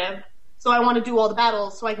narrative, so I want to do all the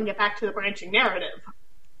battles so I can get back to the branching narrative.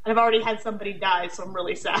 And I've already had somebody die, so I'm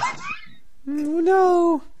really sad.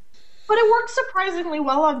 No. But it works surprisingly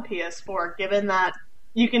well on PS4, given that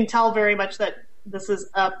you can tell very much that this is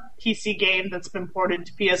a PC game that's been ported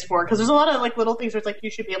to PS4. Because there's a lot of like little things where it's like you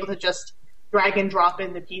should be able to just drag and drop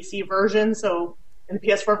in the PC version. So in the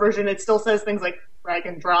PS4 version, it still says things like drag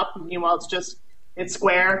and drop. Meanwhile, it's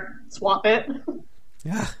square, swap it.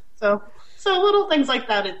 Yeah. So little things like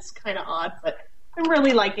that, it's kind of odd. But I'm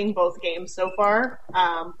really liking both games so far.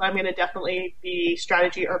 But I'm going to definitely be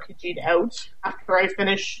strategy RPG'd out after I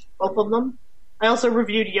finish both of them. I also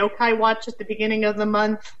reviewed Yokai Watch at the beginning of the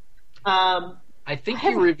month. I think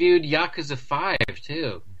you reviewed Yakuza 5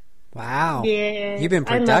 too. Wow. Yeah, You've been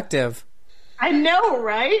productive. I know,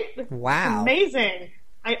 right? Wow. Amazing.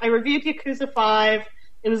 I reviewed Yakuza 5.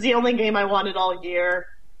 It was the only game I wanted all year.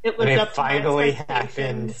 It lived up to my finally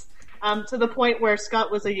expectations. To the point where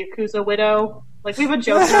Scott was a Yakuza widow. Like, we have a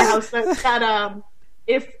joke in our house that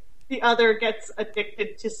if the other gets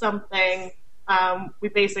addicted to something, we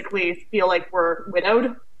basically feel like we're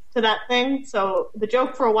widowed to that thing. So the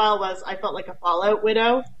joke for a while was I felt like a Fallout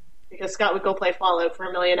widow, because Scott would go play Fallout for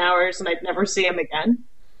 1,000,000 hours and I'd never see him again.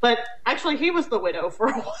 But actually, he was the widow for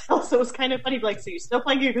a while, so it was kind of funny. Like, so you're still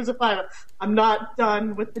playing Yakuza 5? I'm not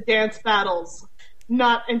done with the dance battles.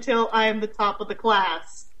 Not until I am the top of the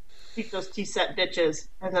class. Beat those T-set bitches.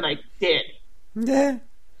 And then I did. Yeah.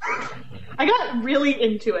 I got really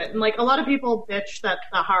into it. And, like, a lot of people bitch that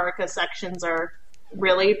the Haruka sections are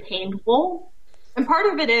really painful. And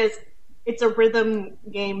part of it is it's a rhythm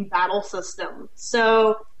game battle system.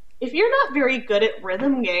 So if you're not very good at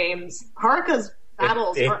rhythm games, Haruka's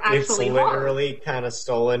battles are actually it's literally kind of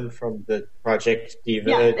stolen from the Project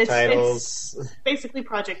Diva titles. It's basically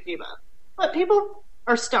Project Diva. But people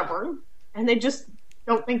are stubborn, and they just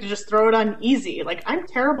don't think to just throw it on easy. Like, I'm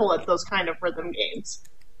terrible at those kind of rhythm games.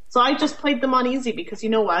 So I just played them on easy because, you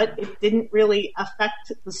know what? It didn't really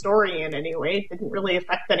affect the story in any way. It didn't really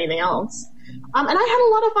affect anything else. And I had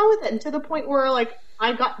a lot of fun with it, and to the point where, like,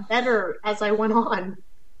 I got better as I went on.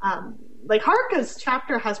 Like, Haruka's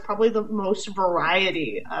chapter has probably the most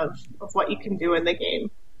variety of what you can do in the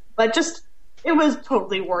game. But just, it was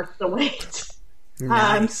totally worth the wait. Nice.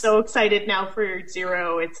 I'm so excited now for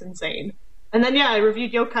Zero. It's insane. And then, I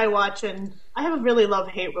reviewed Yokai Watch, and I have a really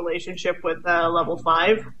love-hate relationship with Level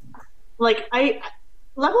 5. Like,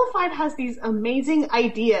 Level 5 has these amazing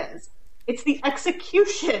ideas. It's the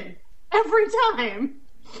execution every time.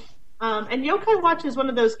 And Yokai Watch is one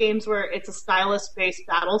of those games where it's a stylus-based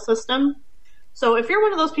battle system. So if you're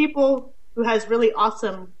one of those people who has really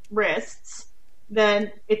awesome wrists,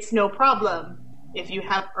 then it's no problem. If you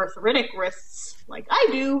have arthritic wrists, like I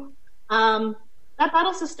do, that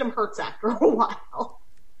battle system hurts after a while.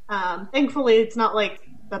 Thankfully, it's not like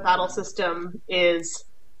the battle system is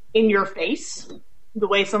in your face the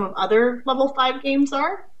way some of other Level 5 games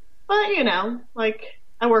are. But,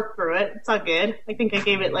 I worked through it. It's all good. I think I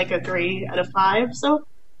gave it like a 3 out of 5, so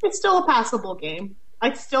it's still a passable game.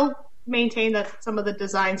 I still maintain that some of the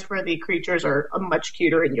designs for the creatures are much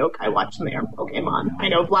cuter in Yokai Watch than they are in Pokemon. I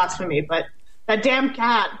know, blasphemy, but that damn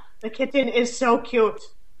cat, the kitten, is so cute.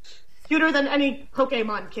 Cuter than any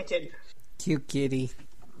Pokemon kitten. Cute kitty.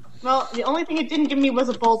 Well, the only thing it didn't give me was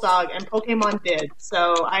a bulldog, and Pokemon did.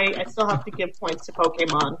 So I still have to give points to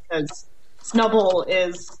Pokemon, because Snubbull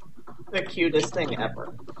is the cutest thing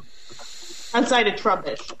ever. Outside of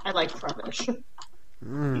Trubbish. I like Trubbish.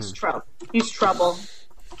 He's trouble.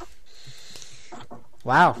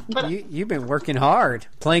 Wow. But, you've been working hard.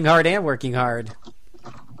 Playing hard and working hard.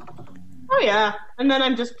 Oh, yeah. And then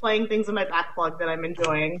I'm just playing things in my backlog that I'm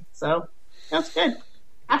enjoying. So, that's good.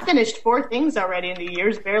 I finished 4 things already, and the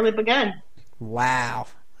year's barely begun. Wow.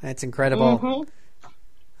 That's incredible. Mm-hmm.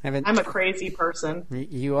 I'm a crazy person.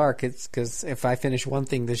 You are, because if I finish one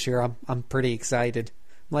thing this year, I'm pretty excited.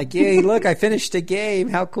 I'm like, yay, look, I finished a game.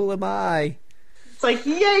 How cool am I? It's like,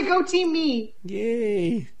 yay, go team me.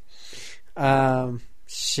 Yay.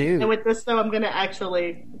 Shoot. And with this, though, I'm going to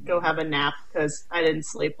actually go have a nap because I didn't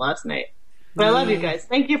sleep last night. But I love you guys.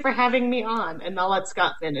 Thank you for having me on, and I'll let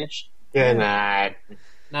Scott finish. Good night.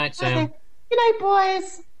 Night, Sam. Okay. Good night,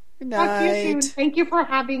 boys. Good Talk to you soon. night. Thank you for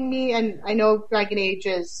having me, and I know Dragon Age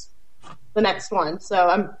is the next one, so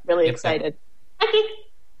I'm really excited. Okay.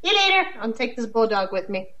 See you later. I'll take this bulldog with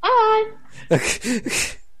me. Bye.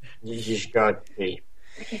 You just got pee.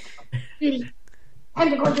 Okay. Sweetie,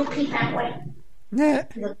 time to go do pee that way. Nah.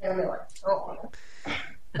 Look the other way. Oh.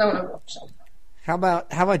 Don't want to go upside. How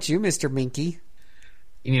about you, Mr. Minky?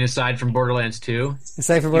 You mean aside from Borderlands 2?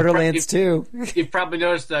 Aside from Borderlands 2. You've probably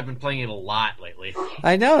noticed that I've been playing it a lot lately.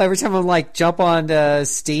 I know. Every time I'm like jump on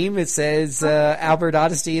Steam, it says Albert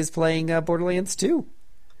Odyssey is playing Borderlands 2.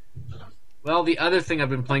 Well, the other thing I've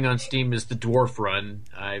been playing on Steam is the Dwarf Run.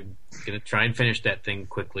 I'm going to try and finish that thing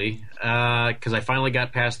quickly because I finally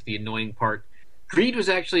got past the annoying part. Creed was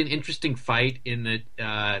actually an interesting fight in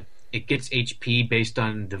that it gets HP based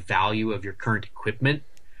on the value of your current equipment.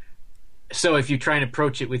 So if you try and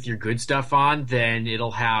approach it with your good stuff on, then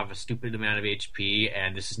it'll have a stupid amount of HP,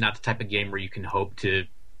 and this is not the type of game where you can hope to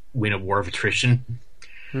win a war of attrition.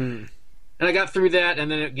 And I got through that,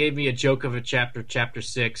 and then it gave me a joke of a chapter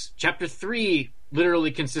 6. Chapter 3 literally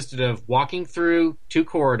consisted of walking through 2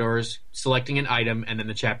 corridors, selecting an item, and then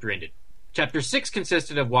the chapter ended. Chapter 6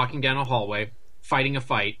 consisted of walking down a hallway, fighting a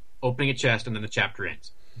fight, opening a chest, and then the chapter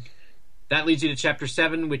ends. That leads you to Chapter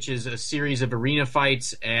 7, which is a series of arena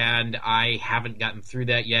fights, and I haven't gotten through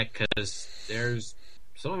that yet because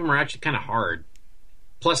some of them are actually kind of hard.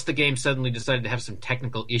 Plus, the game suddenly decided to have some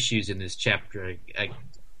technical issues in this chapter.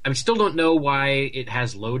 I still don't know why it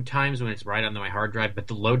has load times when it's right on my hard drive, but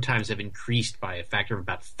the load times have increased by a factor of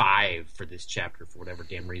about 5 for this chapter for whatever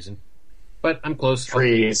damn reason. But I'm close.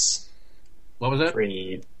 Trees. What was that?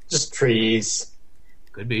 Just trees.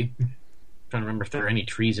 Could be. I'm trying to remember if there are any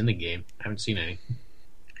trees in the game. I haven't seen any.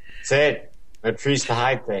 That's it. No trees to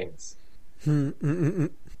hide things. Damn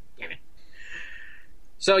it.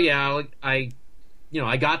 So yeah, I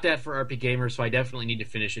got that for RP Gamer, so I definitely need to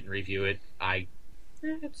finish it and review it.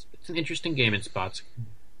 It's an interesting game in spots.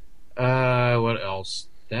 What else?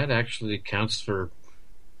 That actually counts for,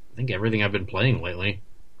 I think, everything I've been playing lately.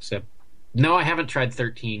 Except, no, I haven't tried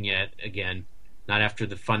 13 yet. Again, not after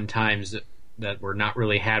the fun times that were not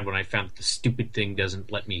really had when I found that the stupid thing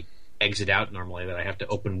doesn't let me exit out normally, that I have to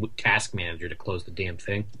open Task Manager to close the damn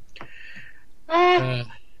thing.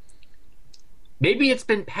 Maybe it's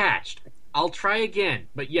been patched. I'll try again.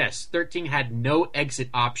 But yes, 13 had no exit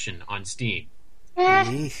option on Steam.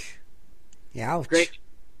 Yeesh. Ouch.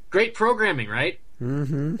 Great programming, right?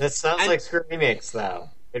 Mm-hmm. That sounds like Square Enix, though.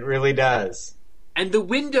 It really does. And the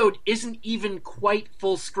window isn't even quite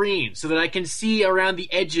full screen, so that I can see around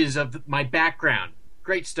the edges of my background.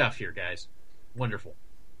 Great stuff here, guys. Wonderful.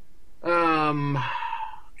 Yeah,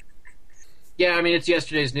 I mean, it's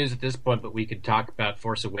yesterday's news at this point, but we could talk about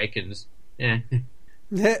Force Awakens. Yeah.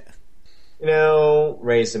 You know,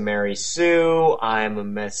 Raise and Mary Sue, I'm a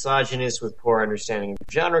misogynist with poor understanding of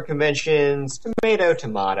genre conventions,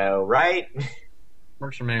 tomato, right?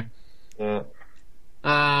 Works for me. Yeah.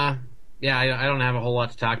 Yeah, I don't have a whole lot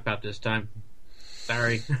to talk about this time.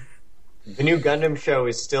 Sorry. The new Gundam show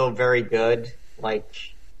is still very good. Like,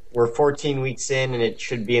 we're 14 weeks in, and it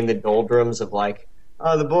should be in the doldrums of, like,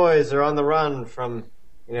 oh, the boys are on the run from,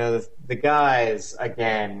 the guys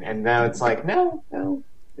again. And now it's like, no.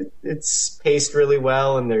 It's paced really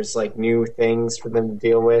well, and there's like new things for them to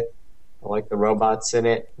deal with. I like the robots in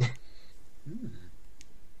it.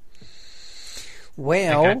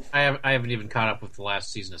 Well, I haven't even caught up with the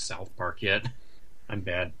last season of South Park yet. I'm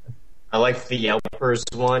bad. I like the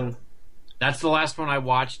Yelpers one. That's the last one I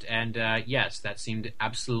watched, and yes, that seemed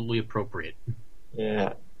absolutely appropriate.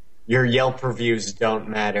 Yeah. Your Yelp reviews don't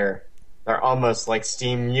matter. They're almost like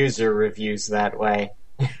Steam user reviews that way.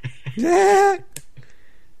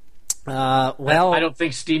 Well, I don't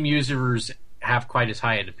think Steam users have quite as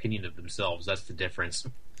high an opinion of themselves. That's the difference.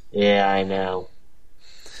 Yeah, I know.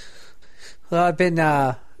 Well, I've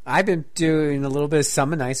been doing a little bit of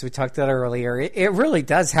Summon Ice. We talked about earlier. It really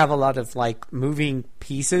does have a lot of like moving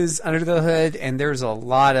pieces under the hood, and there's a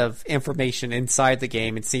lot of information inside the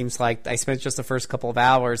game. It seems like I spent just the first couple of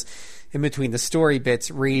hours in between the story bits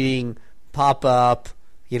reading pop-up,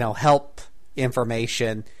 help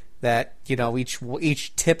information that,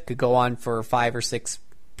 each tip could go on for 5 or 6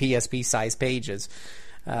 PSP-sized pages.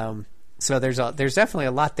 So there's definitely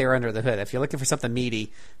a lot there under the hood. If you're looking for something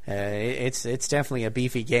meaty, it's definitely a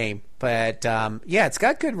beefy game. But yeah, it's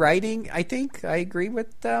got good writing. I think I agree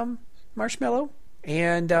with Marshmallow,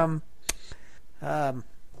 and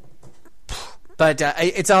but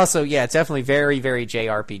it's also it's definitely very, very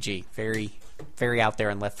JRPG, very, very out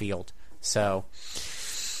there in left field. So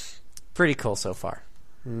pretty cool so far.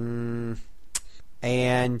 And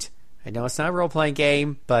I know it's not a role-playing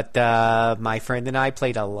game, but my friend and I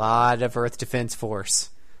played a lot of Earth Defense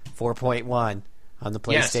Force 4.1 on the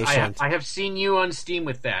PlayStation. Yes, I have seen you on Steam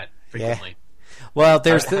with that frequently. Yeah. Well,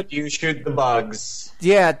 there's you shoot the bugs.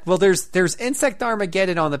 Yeah, well, there's Insect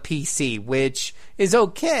Armageddon on the PC, which is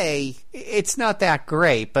okay. It's not that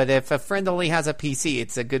great, but if a friend only has a PC,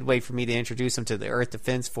 it's a good way for me to introduce them to the Earth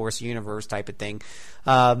Defense Force universe type of thing.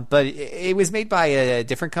 But it was made by a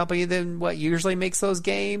different company than what usually makes those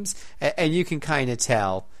games, and you can kind of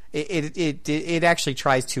tell. It actually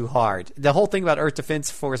tries too hard. The whole thing about Earth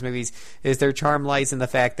Defense Force movies is their charm lies in the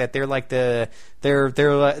fact that they're like they're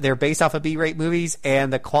based off of B-rate movies,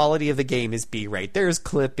 and the quality of the game is B-rate. There's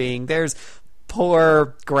clipping, there's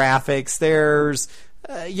poor graphics, there's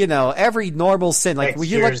every normal sin. Like when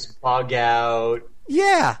you look, bug out.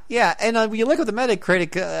 Yeah, and when you look at the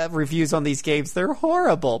Metacritic reviews on these games, they're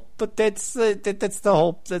horrible. But that's the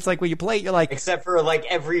whole. That's like when you play it, you're like, except for like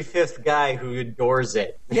every fifth guy who adores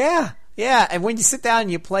it. Yeah, Yeah, and when you sit down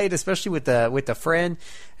and you play it, especially with a friend,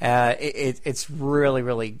 it's really,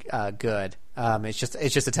 really good. It's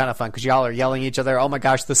just a ton of fun because y'all are yelling at each other. Oh my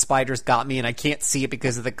gosh, the spider's got me and I can't see it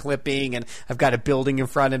because of the clipping, and I've got a building in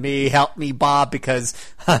front of me. Help me, Bob, because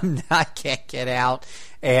I can't get out.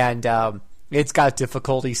 And it's got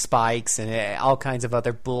difficulty spikes and all kinds of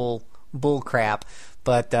other bull crap.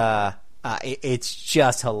 But it's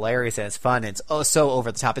just hilarious and it's fun. And it's so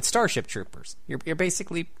over the top. It's Starship Troopers. You're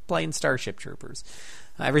basically playing Starship Troopers.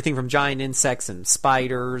 Everything from giant insects and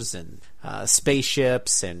spiders and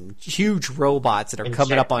spaceships and huge robots that are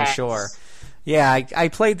coming up on shore. Yeah, I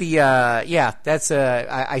played the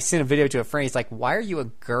I sent a video to a friend. He's like, "Why are you a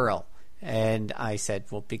girl?" And I said,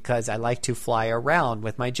 well, because I like to fly around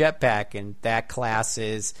with my jetpack, and that class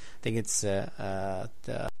is, I think it's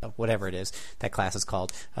whatever it is that class is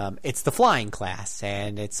called. It's the flying class,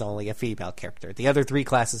 and it's only a female character. The other 3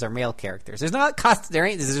 classes are male characters. There's no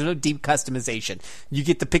deep customization. You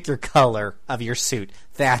get to pick your color of your suit.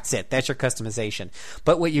 That's it. That's your customization.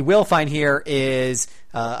 But what you will find here is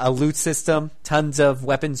a loot system. Tons of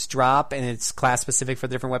weapons drop, and it's class specific for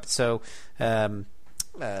the different weapons. So.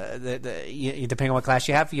 Depending on what class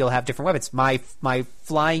you have, you'll have different weapons. My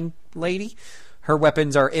flying lady, her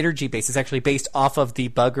weapons are energy based. It's actually based off of the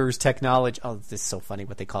Buggers technology. Oh, this is so funny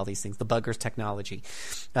what they call these things, the Buggers technology.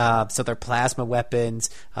 So they're plasma weapons.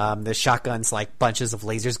 The shotgun's like bunches of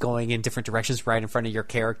lasers going in different directions right in front of your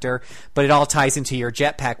character. But it all ties into your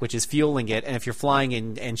jetpack, which is fueling it. And if you're flying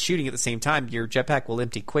and shooting at the same time, your jetpack will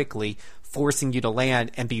empty quickly, forcing you to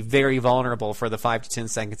land and be very vulnerable for the 5 to 10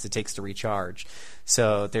 seconds it takes to recharge.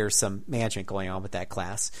 So there's some management going on with that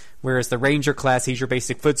class. Whereas the Ranger class, he's your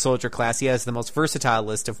basic foot soldier class. He has the most versatile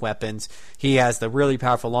list of weapons. He has the really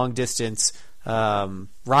powerful long-distance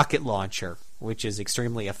rocket launcher, which is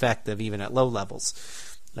extremely effective even at low levels.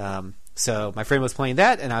 So my friend was playing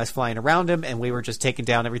that, and I was flying around him, and we were just taking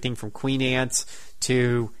down everything from Queen Ants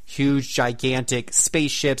to huge, gigantic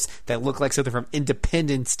spaceships that look like something from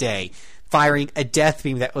Independence Day, firing a death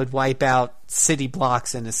beam that would wipe out city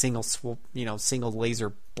blocks in a single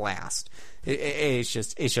laser blast. It's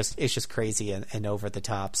just crazy and over the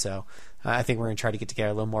top. So I think we're going to try to get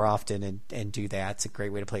together a little more often and do that. It's a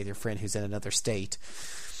great way to play with your friend who's in another state.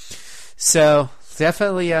 So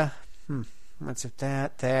definitely what's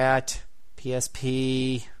that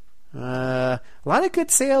PSP. A lot of good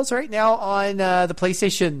sales right now on the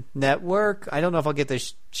PlayStation Network. I don't know if I'll get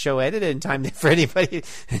this show edited in time for anybody.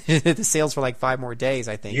 The sales for like 5 more days,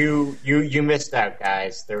 I think. You missed out,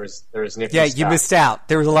 guys. There was nifty stuff. You missed out.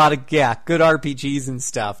 There was a lot of good RPGs and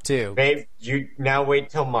stuff too. Babe, you now wait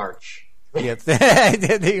till March. Yes.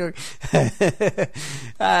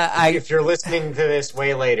 If you're listening to this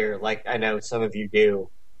way later, like I know some of you do.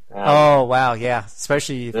 Oh wow, yeah,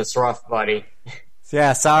 especially that's rough, buddy.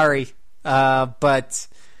 Yeah, sorry, but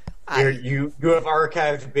you have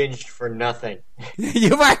archived binged for nothing.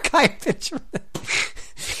 You've archived binged.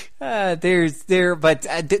 But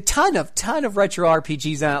a ton of retro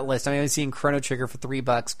RPGs on that list. I mean, I'm seeing Chrono Trigger for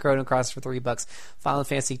 $3, Chrono Cross for $3, Final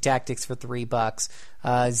Fantasy Tactics for $3,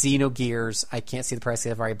 Xenogears. I can't see the price.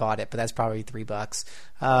 I've already bought it, but that's probably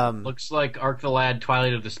 $3. Looks like Arc the Lad: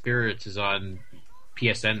 Twilight of the Spirits is on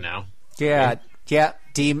PSN now. Yeah.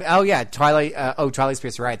 Twilight. Twilight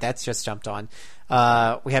Spirits. Right, that's just jumped on.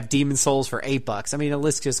 We have Demon Souls for $8. I mean, the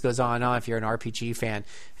list just goes on and on if you're an RPG fan.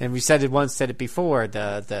 And we said it before.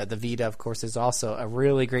 The Vita, of course, is also a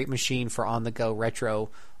really great machine for on-the-go retro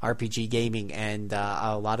RPG gaming, and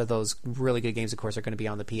a lot of those really good games, of course, are going to be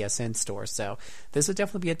on the PSN store. So this would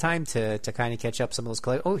definitely be a time to kind of catch up some of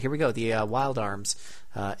those. Oh, here we go. The Wild Arms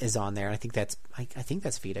is on there. I think that's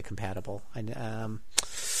Vita compatible.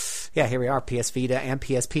 Yeah, here we are, PS Vita and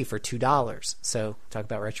PSP for $2. So, talk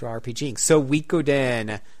about retro RPGing. So,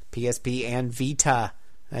 Suikoden, PSP and Vita,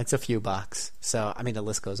 that's a few bucks. So, I mean, the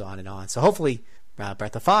list goes on and on. So, hopefully,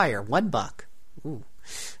 Breath of Fire, $1. Ooh.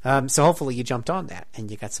 So, hopefully, you jumped on that and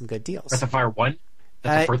you got some good deals. Breath of Fire 1?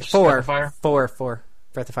 That's the first 4. Breath of Fire? 4.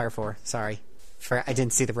 Breath of Fire 4. Sorry. I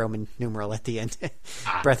didn't see the Roman numeral at the end.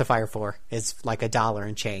 Breath of Fire 4 is like $1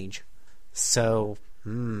 and change. So,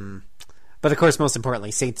 But of course, most importantly,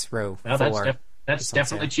 Saints Row 4. That's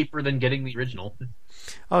definitely cheaper than getting the original.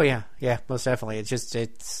 Oh yeah, most definitely. It's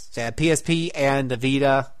PSP and the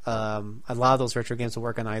Vita. A lot of those retro games will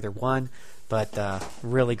work on either one, but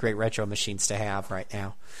really great retro machines to have right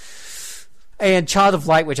now. And Child of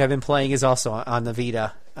Light, which I've been playing, is also on the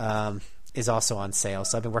Vita. Is also on sale,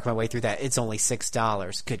 so I've been working my way through that. It's only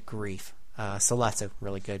 $6. Good grief! So lots of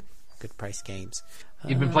really good price games.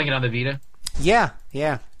 You've been playing it on the Vita? Yeah.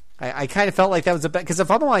 I kind of felt like that was a bet because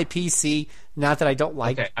if I'm on my PC, not that I don't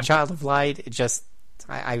like Child of Light, it just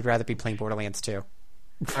I'd rather be playing Borderlands 2.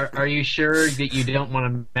 Are you sure that you don't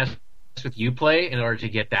want to mess with Uplay in order to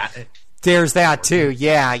get that? There's that too.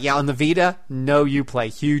 Yeah. On the Vita, no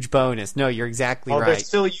Uplay, huge bonus. No, you're exactly right. There's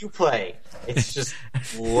still Uplay. It's just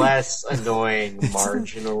less annoying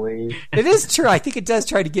marginally. It is true. I think it does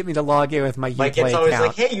try to get me to log in with my Uplay it's always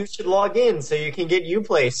account. like, hey, you should log in so you can get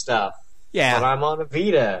Uplay stuff. Yeah. But I'm on a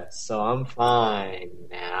Vita, so I'm fine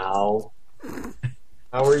now.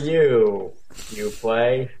 How are you,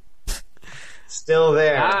 Uplay? Still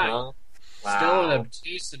there, huh? Wow. Still an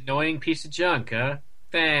obtuse, annoying piece of junk, huh?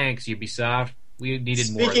 Thanks, Ubisoft. We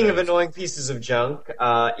needed more. Speaking of annoying pieces of junk,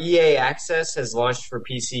 EA Access has launched for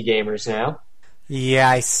PC gamers now. Yeah,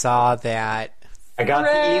 I saw that. I got the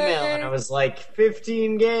email and I was like,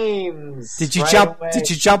 15 games. Did you jump? Away. Did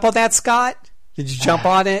you jump on that, Scott? Did you jump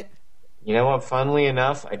on it? You know what? Funnily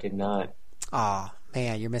enough, I did not. Oh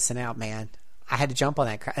man, you're missing out, man. I had to jump on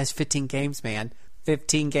that. That's 15 games, man.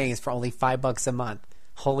 15 games for only $5 a month.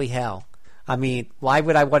 Holy hell! I mean, why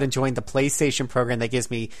would I want to join the PlayStation program that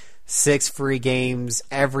gives me 6 free games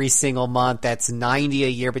every single month? That's $90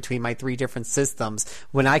 a year between my 3 different systems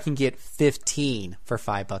when I can get 15 for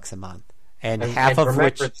 $5 a month. And half of remember,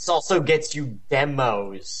 which... this also gets you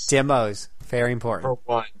demos. Demos. Very important. For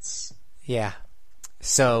once. Yeah.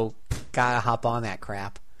 So, gotta hop on that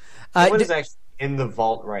crap. What is actually in the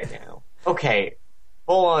vault right now? Okay,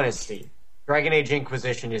 full honesty. Dragon Age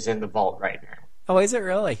Inquisition is in the vault right now. Oh, is it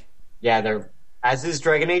really? Yeah, as is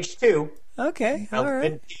Dragon Age 2. Okay, all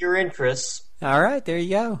right. To your interests. All right, there you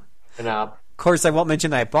go. Of course, I won't mention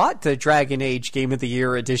that I bought the Dragon Age Game of the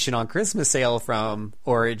Year edition on Christmas sale from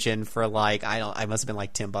Origin for I must have been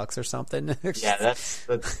like $10 or something. Yeah, that's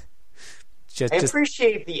I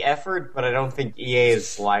appreciate the effort, but I don't think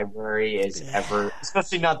EA's library is ever,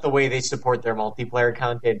 especially not the way they support their multiplayer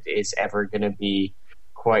content, is ever going to be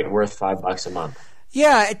quite worth $5 a month.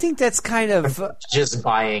 Yeah, I think that's kind of just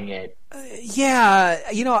buying it. Yeah,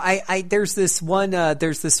 I there's this one,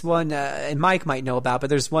 and Mike might know about, but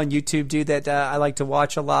there's one YouTube dude that I like to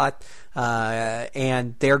watch a lot,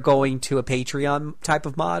 and they're going to a Patreon type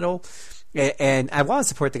of model. And I want to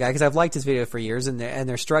support the guy because I've liked his video for years, and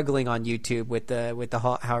they're struggling on YouTube with the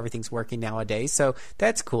how everything's working nowadays. So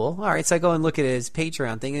that's cool. All right, so I go and look at his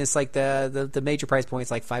Patreon thing, and it's like the major price point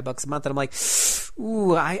is like $5 a month, and I'm like,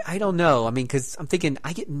 ooh, I don't know. I mean, because I'm thinking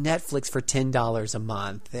I get Netflix for $10 a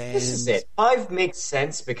month. And this is it. 5 makes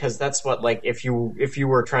sense because that's what if you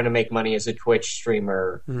were trying to make money as a Twitch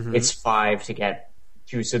streamer, it's 5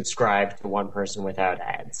 to subscribe to one person without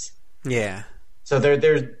ads. Yeah. So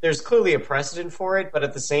there's clearly a precedent for it, but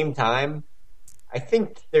at the same time, I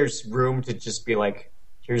think there's room to just be like,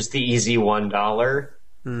 here's the easy $1,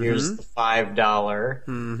 here's the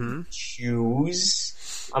 $5,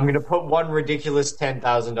 choose. I'm going to put one ridiculous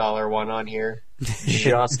 $10,000 one on here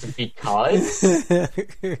just because.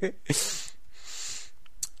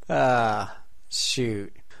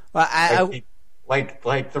 Shoot. Well,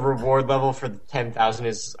 like the reward level for the 10,000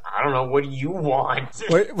 is, I don't know, what do you want?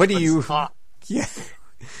 What do you? Yeah.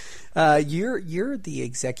 You're the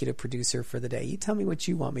executive producer for the day. You tell me what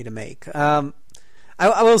you want me to make. I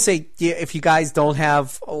will say, if you guys don't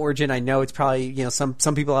have Origin, I know it's probably some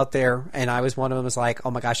people out there, and I was one of them. Was like,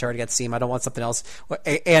 oh my gosh, I already got Steam. I don't want something else.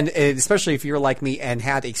 And especially if you're like me and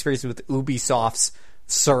had experience with Ubisoft's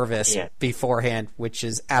service beforehand, which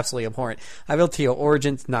is absolutely abhorrent. I will tell you,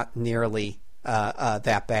 Origin's not nearly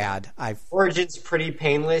that bad. Origin's pretty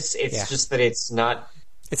painless. It's just that it's not.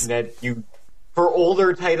 It's that you. For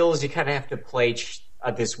older titles, you kind of have to play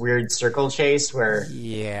this weird circle chase where,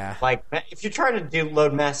 like, if you're trying to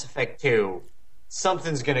load Mass Effect 2,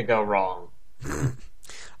 something's going to go wrong.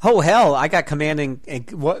 Oh hell, I got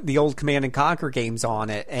the old Command and Conquer games on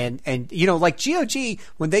it, and like GOG,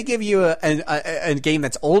 when they give you a game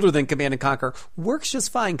that's older than Command and Conquer, works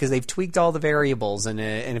just fine because they've tweaked all the variables, and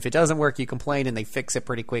if it doesn't work, you complain and they fix it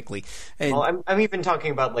pretty quickly. And, well, I'm even talking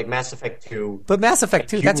about like Mass Effect 2. But Mass Effect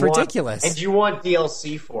 2, that's ridiculous. And you want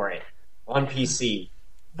DLC for it on PC,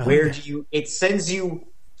 it sends you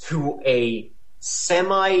to a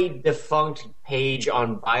semi-defunct page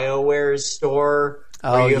on BioWare's store.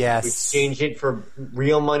 Oh, you yes. Exchange it for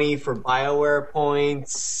real money for BioWare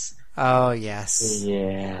points. Oh, yes.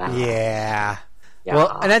 Yeah.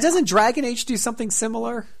 Well, and doesn't Dragon Age do something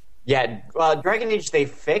similar? Yeah, Dragon Age they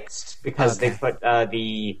fixed because they put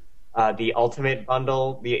the Ultimate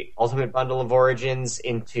Bundle, of Origins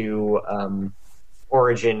into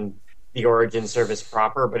Origin, the Origin service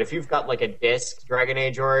proper. But if you've got like a disc Dragon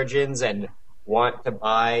Age Origins and want to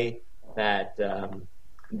buy that...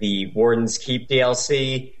 the Warden's Keep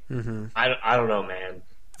DLC. I don't know, man.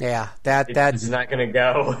 Yeah, It's that's not going to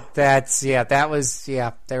go. that's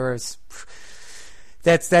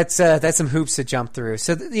some hoops to jump through.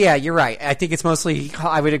 So yeah, you're right. I think it's mostly,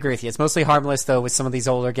 I would agree with you. It's mostly harmless though with some of these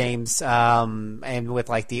older games, and with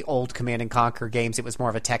like the old Command and Conquer games, it was more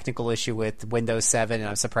of a technical issue with Windows 7, and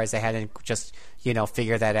I'm surprised they hadn't just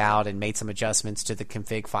figured that out and made some adjustments to the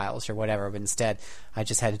config files or whatever. But instead, I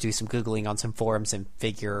just had to do some Googling on some forums and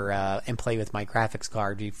figure and play with my graphics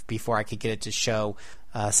card before I could get it to show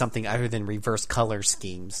something other than reverse color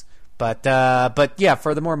schemes. But yeah,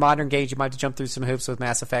 for the more modern games, you might have to jump through some hoops with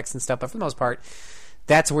Mass Effects and stuff. But for the most part,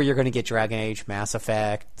 that's where you're going to get Dragon Age, Mass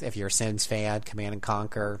Effect. If you're a Sims fan, Command and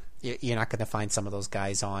Conquer, you're not going to find some of those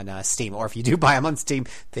guys on Steam. Or if you do buy them on Steam,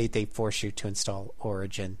 they force you to install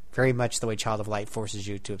Origin. Very much the way Child of Light forces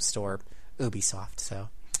you to install Ubisoft. So,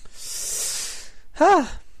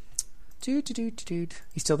 You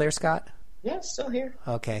still there, Scott? Yeah, still here.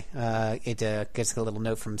 Okay. It gets a little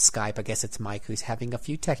note from Skype. I guess it's Mike who's having a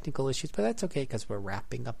few technical issues, but that's okay because we're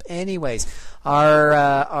wrapping up anyways.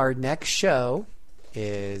 Our next show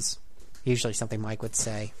is usually something Mike would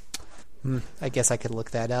say. I guess I could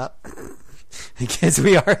look that up. Because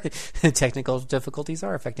technical difficulties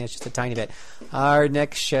are affecting us just a tiny bit. Our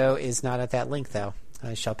next show is not at that link, though.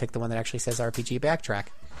 I shall pick the one that actually says RPG Backtrack.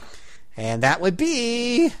 And that would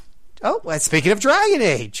be... speaking of Dragon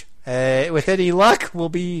Age... with any luck,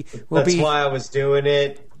 That's why I was doing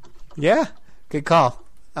it. Yeah, good call.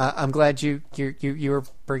 I'm glad you were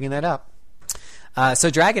bringing that up.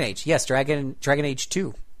 So Dragon Age, yes, Dragon Age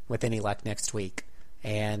 2 with any luck next week,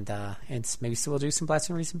 and maybe we'll do some Blast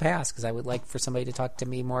from Recent Past because I would like for somebody to talk to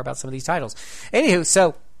me more about some of these titles. Anywho,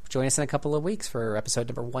 so join us in a couple of weeks for episode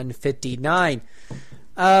number 159.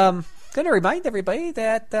 Going to remind everybody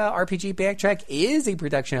that RPG Backtrack is a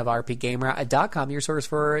production of RPGamer.com, your source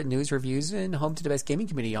for news, reviews, and home to the best gaming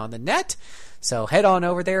community on the net. So head on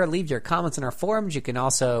over there, leave your comments in our forums. You can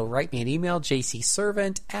also write me an email,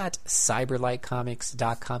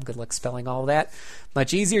 jcservant@cyberlightcomics.com. Good luck spelling all that.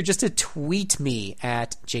 Much easier just to tweet me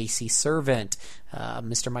at jcservant.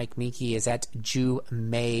 Mr. Mike Meeky is at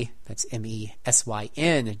Jumay, that's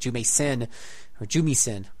MESYN, Jumaysin, or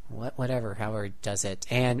Jumisin. Whatever, however it does it.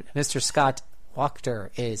 And Mr. Scott Wachter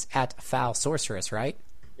is at Foul Sorceress, right?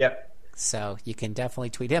 Yep. So you can definitely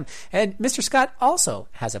tweet him. And Mr. Scott also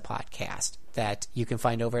has a podcast that you can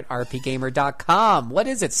find over at rpgamer.com. What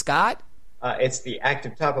is it, Scott? It's the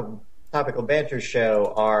Active Topical Banter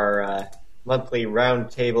Show, our monthly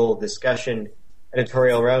roundtable discussion,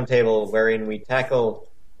 editorial roundtable, wherein we tackle,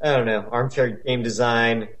 armchair game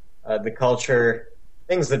design, the culture,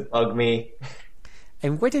 things that bug me.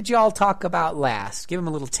 And what did y'all talk about last? Give them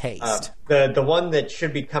a little taste. The one that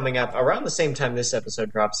should be coming up around the same time this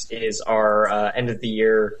episode drops is our end of the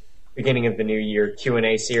year, beginning of the new year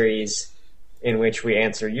Q&A series, in which we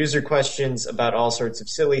answer user questions about all sorts of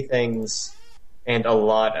silly things and a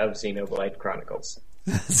lot of Xenoblade Chronicles.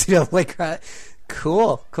 Xenoblade Chronicles.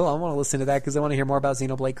 Cool. I want to listen to that because I want to hear more about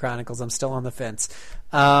Xenoblade Chronicles. I'm still on the fence.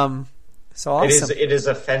 So awesome. It is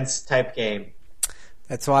a fence-type game.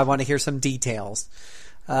 That's why I want to hear some details.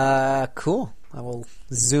 Cool. I will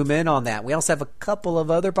zoom in on that. We also have a couple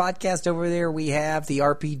of other podcasts over there. We have the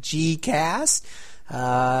RPG Cast,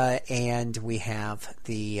 and we have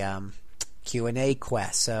the Q&A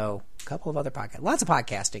Quest. So a couple of other podcasts. Lots of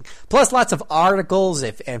podcasting. Plus lots of articles.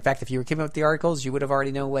 In fact, if you were keeping up with the articles, you would have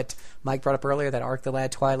already known what Mike brought up earlier, that Arc the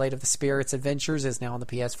Lad Twilight of the Spirits Adventures is now on the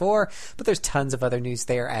PS4. But there's tons of other news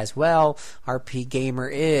there as well. RP Gamer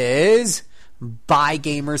is... by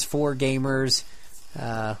gamers, for gamers.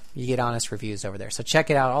 You get honest reviews over there. So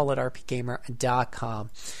check it out, all at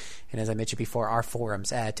rpgamer.com. And as I mentioned before, our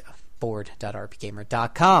forums at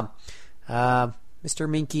board.rpgamer.com. Mr.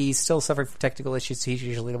 Minky's still suffering from technical issues. He's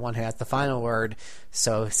usually the one who has the final word.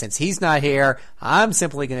 So since he's not here, I'm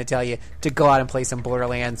simply going to tell you to go out and play some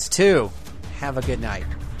Borderlands 2. Have a good night.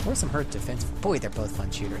 Or some Hurt Defense. Boy, they're both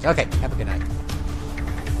fun shooters. Okay, have a good night.